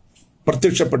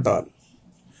പ്രത്യക്ഷപ്പെട്ടാൽ,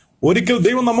 ഒരിക്കൽ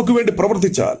ദൈവം നമുക്ക് വേണ്ടി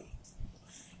പ്രവർത്തിച്ചാൽ,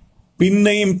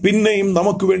 പിന്നെയും പിന്നെയും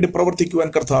നമുക്ക് വേണ്ടി പ്രവർത്തിക്കുവാൻ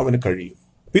കർത്താവിന് കഴിയും.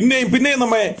 പിന്നെയും പിന്നെയും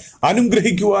നമ്മെ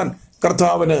അനുഗ്രഹിക്കുവാൻ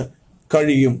കർത്താവിന്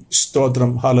കഴിയും.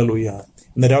 സ്തോത്രം, ഹല്ലേലൂയ.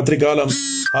 ഇന്ന് രാത്രികാലം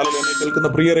ഹല്ലേലൂയ കേൾക്കുന്ന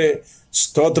പ്രിയരെ,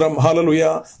 സ്തോത്രം, ഹല്ലേലൂയ.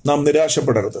 നാം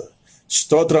നിരാശപ്പെടരുത്.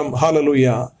 സ്തോത്രം, ഹല്ലേലൂയ.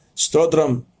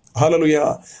 സ്തോത്രം, ഹല്ലേലൂയ.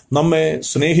 നമ്മെ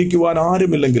സ്നേഹിക്കുവാൻ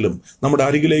ആരുമില്ലെങ്കിലും നമ്മുടെ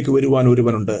അരികിലേക്ക് വരുവാൻ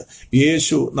ഒരുവനുണ്ട്.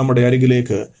 യേശു നമ്മുടെ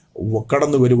അരികിലേക്ക്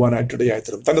കടന്നു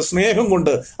വരുവാനായിട്ടിടയായിത്തീരും. തന്റെ സ്നേഹം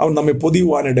കൊണ്ട് അവൻ നമ്മെ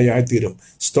പൊതിയുവാനിടയായിത്തീരും.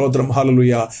 സ്തോത്രം,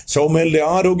 ഹല്ലേലൂയ. ശൗമേലിന്റെ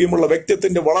ആരോഗ്യമുള്ള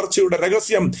വ്യക്തിത്വത്തിന്റെ വളർച്ചയുടെ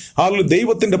രഹസ്യം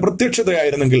ദൈവത്തിന്റെ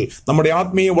പ്രത്യക്ഷതയായിരുന്നെങ്കിൽ നമ്മുടെ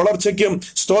ആത്മീയ വളർച്ചയ്ക്കും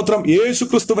സ്തോത്രം യേശു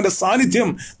ക്രിസ്തുവിന്റെ സാന്നിധ്യം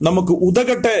നമുക്ക്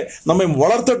ഉതകട്ടെ, നമ്മെ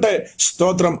വളർത്തട്ടെ.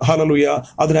 സ്തോത്രം, ഹല്ലേലൂയ.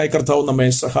 അതിനായി കർത്താവ് നമ്മെ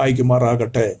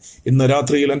സഹായിക്കുമാറാകട്ടെ. ഇന്ന്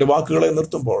രാത്രിയിൽ എൻ്റെ വാക്കുകളെ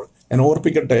നിർത്തുമ്പോൾ ഞാൻ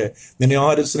ഓർപ്പിക്കട്ടെ, നിന്നെ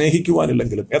ആരും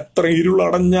സ്നേഹിക്കുവാനില്ലെങ്കിലും, എത്ര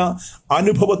ഇരുളടഞ്ഞ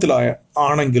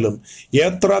ആണെങ്കിലും,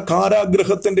 എത്ര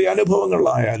കാരാഗ്രഹത്തിന്റെ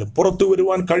അനുഭവങ്ങളായാലും, പുറത്തു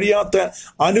വരുവാൻ കഴിയാത്ത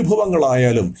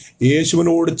അനുഭവങ്ങളായാലും,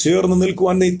 യേശുവിനോട് ചേർന്ന്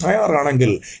നിൽക്കുവാൻ നീ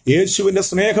തയ്യാറാണെങ്കിൽ, യേശുവിന്റെ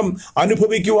സ്നേഹം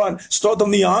അനുഭവിക്കുവാൻ സ്തോത്രം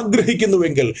നീ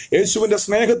ആഗ്രഹിക്കുന്നുവെങ്കിൽ, യേശുവിന്റെ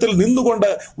സ്നേഹത്തിൽ നിന്നുകൊണ്ട്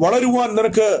വളരുവാൻ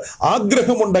നിനക്ക്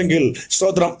ആഗ്രഹമുണ്ടെങ്കിൽ,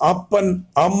 സ്തോത്രം, അപ്പൻ,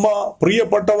 അമ്മ,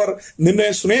 പ്രിയപ്പെട്ടവർ നിന്നെ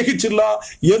സ്നേഹിച്ചില്ല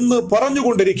എന്ന്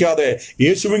പറഞ്ഞുകൊണ്ടിരിക്കാതെ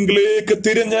യേശുവിലേക്ക്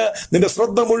തിരിഞ്ഞ് നിന്റെ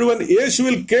ശ്രദ്ധ മുഴുവൻ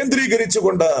യേശുവിൽ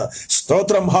കേന്ദ്രീകരിച്ചുകൊണ്ട്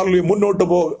സ്തോത്രം, ഹല്ലേലൂയ,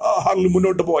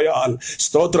 മുന്നോട്ട് പോയാൽ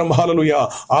സ്തോത്രം, ഹല്ലേലൂയ,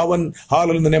 അവൻ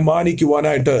നിന്നെ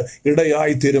മാനിക്കുവാനായിട്ട്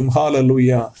ഇടയായി തീരും.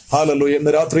 Hallelujah, hallelujah.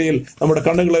 ഇന്ന് രാത്രിയിൽ നമ്മുടെ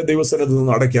കണ്ണുകളെ ദൈവസന്നിധിയിൽ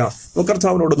നിന്ന് അടയ്ക്കാം. നമുക്ക്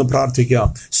കർത്താവിനോടൊന്ന് പ്രാർത്ഥിക്കാം.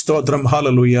 സ്തോത്രം,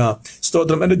 ഹല്ലേലൂയ.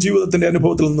 സ്തോത്രം, എൻ്റെ ജീവിതത്തിന്റെ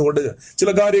അനുഭവത്തിൽ നിന്നുകൊണ്ട് ചില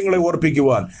കാര്യങ്ങളെ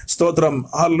ഓർപ്പിക്കുവാൻ സ്തോത്രം,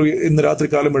 ഹല്ലേലൂയ, ഇന്ന്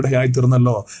രാത്രികാലം ഇടയായി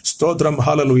തീർന്നല്ലോ. സ്തോത്രം,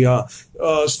 ഹല്ലേലൂയ.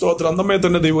 സ്തോത്രം, നമ്മെ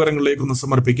തന്നെ ദൈവകരങ്ങളിലേക്കൊന്ന്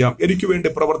സമർപ്പിക്കാം. എനിക്ക് വേണ്ടി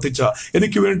പ്രവർത്തിച്ച,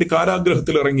 എനിക്ക് വേണ്ടി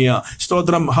കാരാഗ്രഹത്തിൽ ഇറങ്ങിയ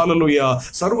സ്തോത്രം, ഹല്ലേലൂയ,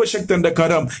 സർവശക്തന്റെ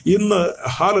കരം ഇന്ന്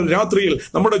രാത്രിയിൽ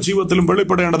നമ്മുടെ ജീവിതത്തിലും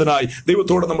വെളിപ്പെടേണ്ടതിനായി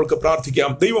ദൈവത്തോട് നമുക്ക്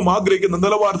പ്രാർത്ഥിക്കാം. ദൈവം ആഗ്രഹിക്കുന്ന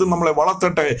നിലവാരത്തിൽ നമ്മളെ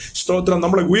വളർത്തട്ടെ. സ്തോത്രം,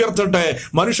 നമ്മളെ ഉയർത്തട്ടെ.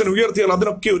 മനുഷ്യൻ ഉയർത്തിയാൽ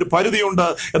അതിനൊക്കെ ഒരു പരിധിയുണ്ട്,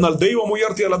 എന്നാൽ ദൈവം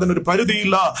ഉയർത്തിയാൽ അതിനൊരു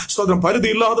പരിധിയില്ല. സ്തോത്രം,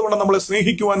 പരിധിയില്ലാതെ കൊണ്ട് നമ്മളെ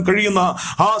സ്നേഹിക്കുവാൻ കഴിയുന്ന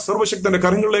ആ സർവശക്തന്റെ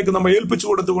കരങ്ങളിലേക്ക് നമ്മെ ഏൽപ്പിച്ചു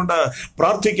കൊടുത്തുകൊണ്ട്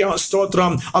പ്രാർത്ഥിക്കാം.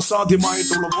 സ്തോത്രം,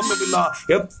 അസാധ്യമായിട്ടുള്ള ഒന്നുമില്ല.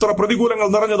 എത്ര പ്രതികൂലങ്ങൾ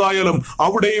നിറഞ്ഞതായാലും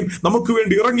അവിടെയും നമുക്ക്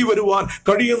വേണ്ടി ഇറങ്ങി വരുവാൻ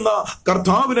കഴിയുന്ന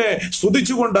കർത്താവിനെ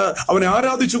സ്തുതിച്ചുകൊണ്ട്, അവനെ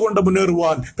ആരാധിച്ചുകൊണ്ട്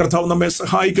മുന്നേറുവാൻ കർത്താവ് നമ്മെ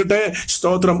സഹായിക്കട്ടെ.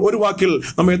 സ്തോത്രം, ഒരു വാക്കിൽ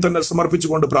നമ്മെ തന്നെ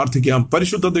സമർപ്പിച്ചുകൊണ്ട് പ്രാർത്ഥിക്കാം.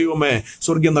 പരിശുദ്ധ ദൈവമേ,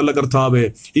 സ്വർഗീയ നല്ല കർത്താവേ,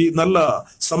 ഈ നല്ല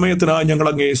സമയത്തിനായി ഞങ്ങൾ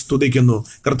അങ്ങേ സ്തുതിക്കുന്നു.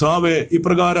 കർത്താവേ,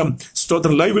 ഇപ്രകാരം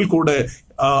സ്തോത്രം ലൈവിൽ കൂടെ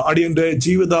അടിയന്റെ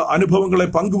ജീവിത അനുഭവങ്ങളെ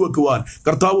പങ്കുവെക്കുവാൻ,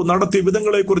 കർത്താവ് നടത്തിയ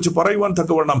വിധങ്ങളെ കുറിച്ച് പറയുവാൻ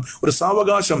തക്കവണ്ണം ഒരു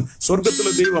സാവകാശം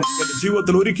സ്വർഗത്തിലെ ദൈവം എന്റെ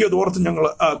ജീവിതത്തിൽ ഒരുക്കിയത് ഓർത്ത് ഞങ്ങൾ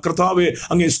കർത്താവെ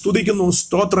അങ്ങേ സ്തുതിക്കുന്നു,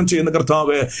 സ്തോത്രം ചെയ്യുന്ന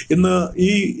കർത്താവെ. ഇന്ന് ഈ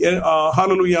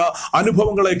ഹല്ലേലൂയ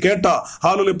അനുഭവങ്ങളെ കേട്ട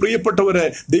ഹല്ലേലൂയ പ്രിയപ്പെട്ടവരെ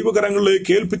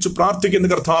ദൈവകരങ്ങളിലേക്ക് ഏൽപ്പിച്ച് പ്രാർത്ഥിക്കുന്ന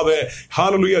കർത്താവെ,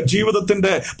 ഹല്ലേലൂയ,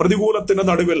 ജീവിതത്തിന്റെ പ്രതികൂലത്തിന്റെ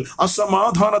നടുവിൽ,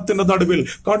 അസമാധാനത്തിന്റെ നടുവിൽ,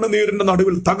 കണ്ണുനീരിന്റെ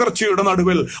നടുവിൽ, തകർച്ചയുടെ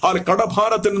നടുവിൽ,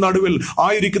 കടഭാരത്തിന്റെ നടുവിൽ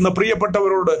ആയിരിക്കുന്ന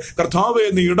പ്രിയപ്പെട്ടവരോട് കർത്താവെ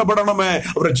നീ ഇടപെടണമേ.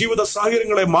 അവരുടെ ജീവിത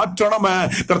സാഹചര്യങ്ങളെ മാറ്റണമേ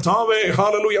കർത്താവെ.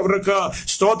 ഹല്ലേലൂയ, അവർക്ക്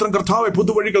സ്തോത്രം കർത്താവെ,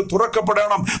 പുതുവഴികൾ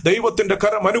തുറക്കപ്പെടണം. ദൈവത്തിന്റെ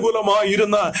കരം അനുകൂലമായി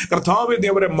ഇരുന്ന് കർത്താവെ നീ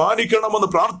അവരെ മാനിക്കണമെന്ന്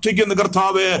പ്രാർത്ഥിക്കുന്ന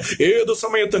കർത്താവെ. ഏതു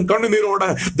സമയത്തും കണ്ണുനീരോടെ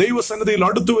ദൈവസന്നിധിയിൽ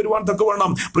അടുത്തു വരുവാൻ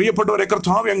തക്കവണ്ണം പ്രിയപ്പെട്ടവരെ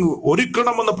കർത്താവെ അങ്ങ്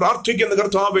ഒരുക്കണമെന്ന് പ്രാർത്ഥിക്കുന്ന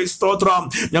കർത്താവെ. സ്തോത്രം,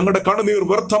 ഞങ്ങളുടെ കണ്ണുനീർ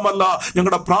വ്യർത്ഥമല്ല,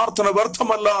 ഞങ്ങളുടെ പ്രാർത്ഥന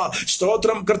വ്യർത്ഥമല്ല.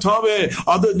 സ്തോത്രം കർത്താവെ,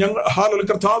 അത് ഹല്ലേലൂയ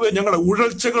കർത്താവെ, ഞങ്ങളുടെ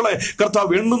ഉഴൽച്ചകളെ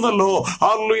കർത്താവ് എണ്ണുന്നല്ലോ.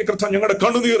 ഹല്ലേലൂയ കർത്താവ്, ഞങ്ങളുടെ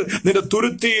കണ്ണുനീർ നിന്റെ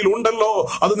തുരുത്തിയിൽ ഉണ്ടല്ലോ,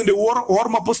 അത് നിന്റെ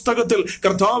ഓർമ്മ പുസ്തകത്തിൽ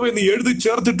കർത്താവെ നീ എഴുതി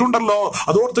ചേർത്തിട്ടുണ്ടല്ലോ.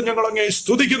 അതോർത്ത് ഞങ്ങൾ അങ്ങേ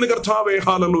സ്തുതിക്കുന്ന കർത്താവെ.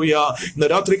 ഹല്ലേലൂയ, ഇന്ന്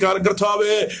രാത്രികാലം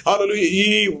കർത്താവെ, ഹല്ലേലൂയ, ഈ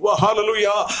ഹല്ലേലൂയ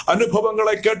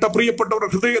അനുഭവങ്ങളെ കേട്ട പ്രിയപ്പെട്ടവരുടെ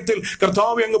ഹൃദയത്തിൽ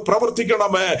കർത്താവെ അങ്ങ്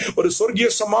പ്രവർത്തിക്കണമേ. ഒരു സ്വർഗീയ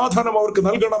സമാധാനം അവർക്ക്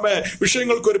നൽകണമേ.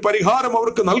 വിഷയങ്ങൾക്ക് ഒരു പരിഹാരം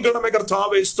അവർക്ക് നൽകണമേ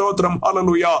കർത്താവെ. സ്തോത്രം,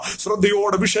 ഹല്ലേലൂയ.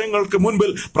 ശ്രദ്ധയോടെ വിഷയങ്ങൾക്ക്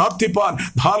മുൻപിൽ പ്രാർത്ഥിപ്പാൻ,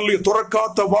 ഹല്ലേലൂയ,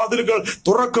 തുറക്കാത്ത വാതിലുകൾ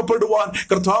തുറക്കപ്പെടുവാൻ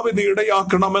കർത്താവെ നീ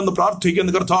ഇടയാക്കണമെന്ന്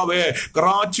പ്രാർത്ഥിക്കുന്ന കർത്താവെ.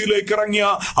 കറാച്ചിയിലേക്ക് ഇറങ്ങിയ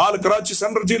കറാച്ചി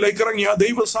സെൻട്രൽ ജയിലിലേക്ക് ഇറങ്ങിയ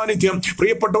ദൈവ സാന്നിധ്യം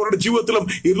പ്രിയപ്പെട്ടവരുടെ ജീവിതത്തിലും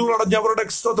ഇരുളടഞ്ഞവരുടെ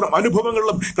സ്തോത്രം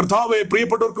അനുഭവങ്ങളിലും കർത്താവെ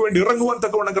പ്രിയപ്പെട്ടവർക്ക് വേണ്ടി ഇറങ്ങുവാൻ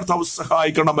തക്കവണ്ണം കർത്താവ്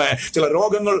സഹായിക്കണമേ. ചില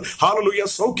രോഗങ്ങൾ ഹല്ലേലൂയ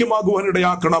സൗഖ്യമാകുവാൻ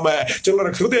ഇടയാക്കണമേ.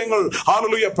 ചിലരുടെ ഹൃദയങ്ങൾ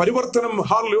ഹല്ലേലൂയ പരിവർത്തനം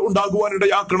ഉണ്ടാകുവാൻ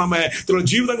ഇടയാക്കണമേ. ചിലരുടെ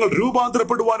ജീവിതങ്ങൾ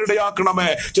രൂപാന്തരപ്പെടുവാൻ ഇടയാക്കണമേ.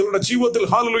 ചിലരുടെ ജീവിതത്തിൽ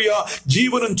ഹല്ലേലൂയ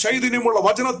ജീവനും ചൈതന്യമുള്ള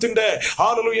വചനത്തിന്റെ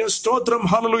ഹല്ലേലൂയ സ്തോത്രം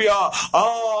ഹല്ലേലൂയ ആ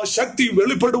ശക്തി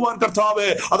വെളിപ്പെടുവാൻ കർത്താവെ,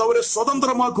 അത് അവരെ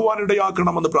സ്വതന്ത്രമാക്കുവാൻ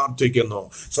ഇടയാക്കണമെന്ന് പ്രാർത്ഥിക്കുന്നു.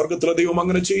 സ്വർഗത്തിലെ ദൈവം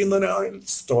അങ്ങനെ ചെയ്യുന്നതിനായി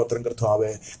സ്തോത്രം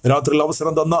കർത്താവേ. രാത്രിയിൽ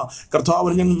അവസരം തന്ന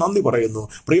കർത്താവിന് ഞങ്ങൾ നന്ദി പറയുന്നു.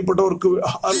 പ്രിയപ്പെട്ടവർക്ക്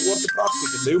ഓർത്ത്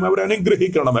പ്രാർത്ഥിക്കുന്നു. ദൈവം അവരെ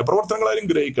അനുഗ്രഹിക്കണമേ, പ്രവർത്തനങ്ങളെ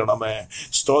അനുഗ്രഹിക്കണമേ.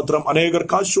 സ്തോത്രം.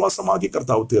 അനേകർക്ക് ആശ്വാസമാക്കി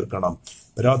കർത്താവ് തീർക്കണം.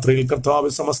 രാത്രിയിൽ കർത്താവ്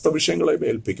സമസ്ത വിഷയങ്ങളെ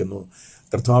ഏൽപ്പിക്കുന്നു.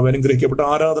 കർത്താവ് അനുഗ്രഹിക്കപ്പെട്ട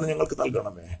ആരാധന ഞങ്ങൾക്ക്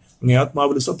നൽകണമേ. അങ്ങേ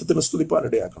ആത്മാവിൽ സത്യത്തിന് സ്തുതിപ്പാൻ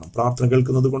ഇടയാക്കണം. പ്രാർത്ഥന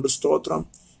കേൾക്കുന്നത് കൊണ്ട് സ്തോത്രം.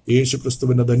 യേശു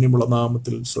ക്രിസ്തുവിന്റെ ധന്യമുള്ള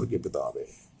നാമത്തിൽ സ്വർഗീയ പിതാവേ,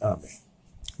 ആമേൻ.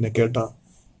 എന്നെ കേട്ട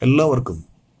എല്ലാവർക്കും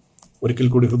ഒരിക്കൽ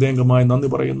കൂടി ഹൃദയംഗമായി നന്ദി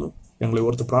പറയുന്നു. ഞങ്ങളെ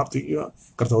ഓർത്ത് പ്രാർത്ഥിക്കുക.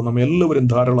 കർത്താവ് നമ്മെ എല്ലാവരും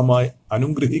ധാരാളമായി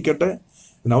അനുഗ്രഹിക്കട്ടെ.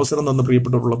 ഇതിന് അവസരം തന്ന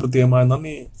പ്രിയപ്പെട്ടവരുള്ള പ്രത്യേകമായ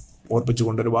നന്ദി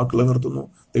ഓർപ്പിച്ചുകൊണ്ടൊരു വാക്കുകൾ നിർത്തുന്നു.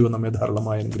 ദൈവം നമ്മെ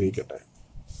ധാരാളമായി അനുഗ്രഹിക്കട്ടെ.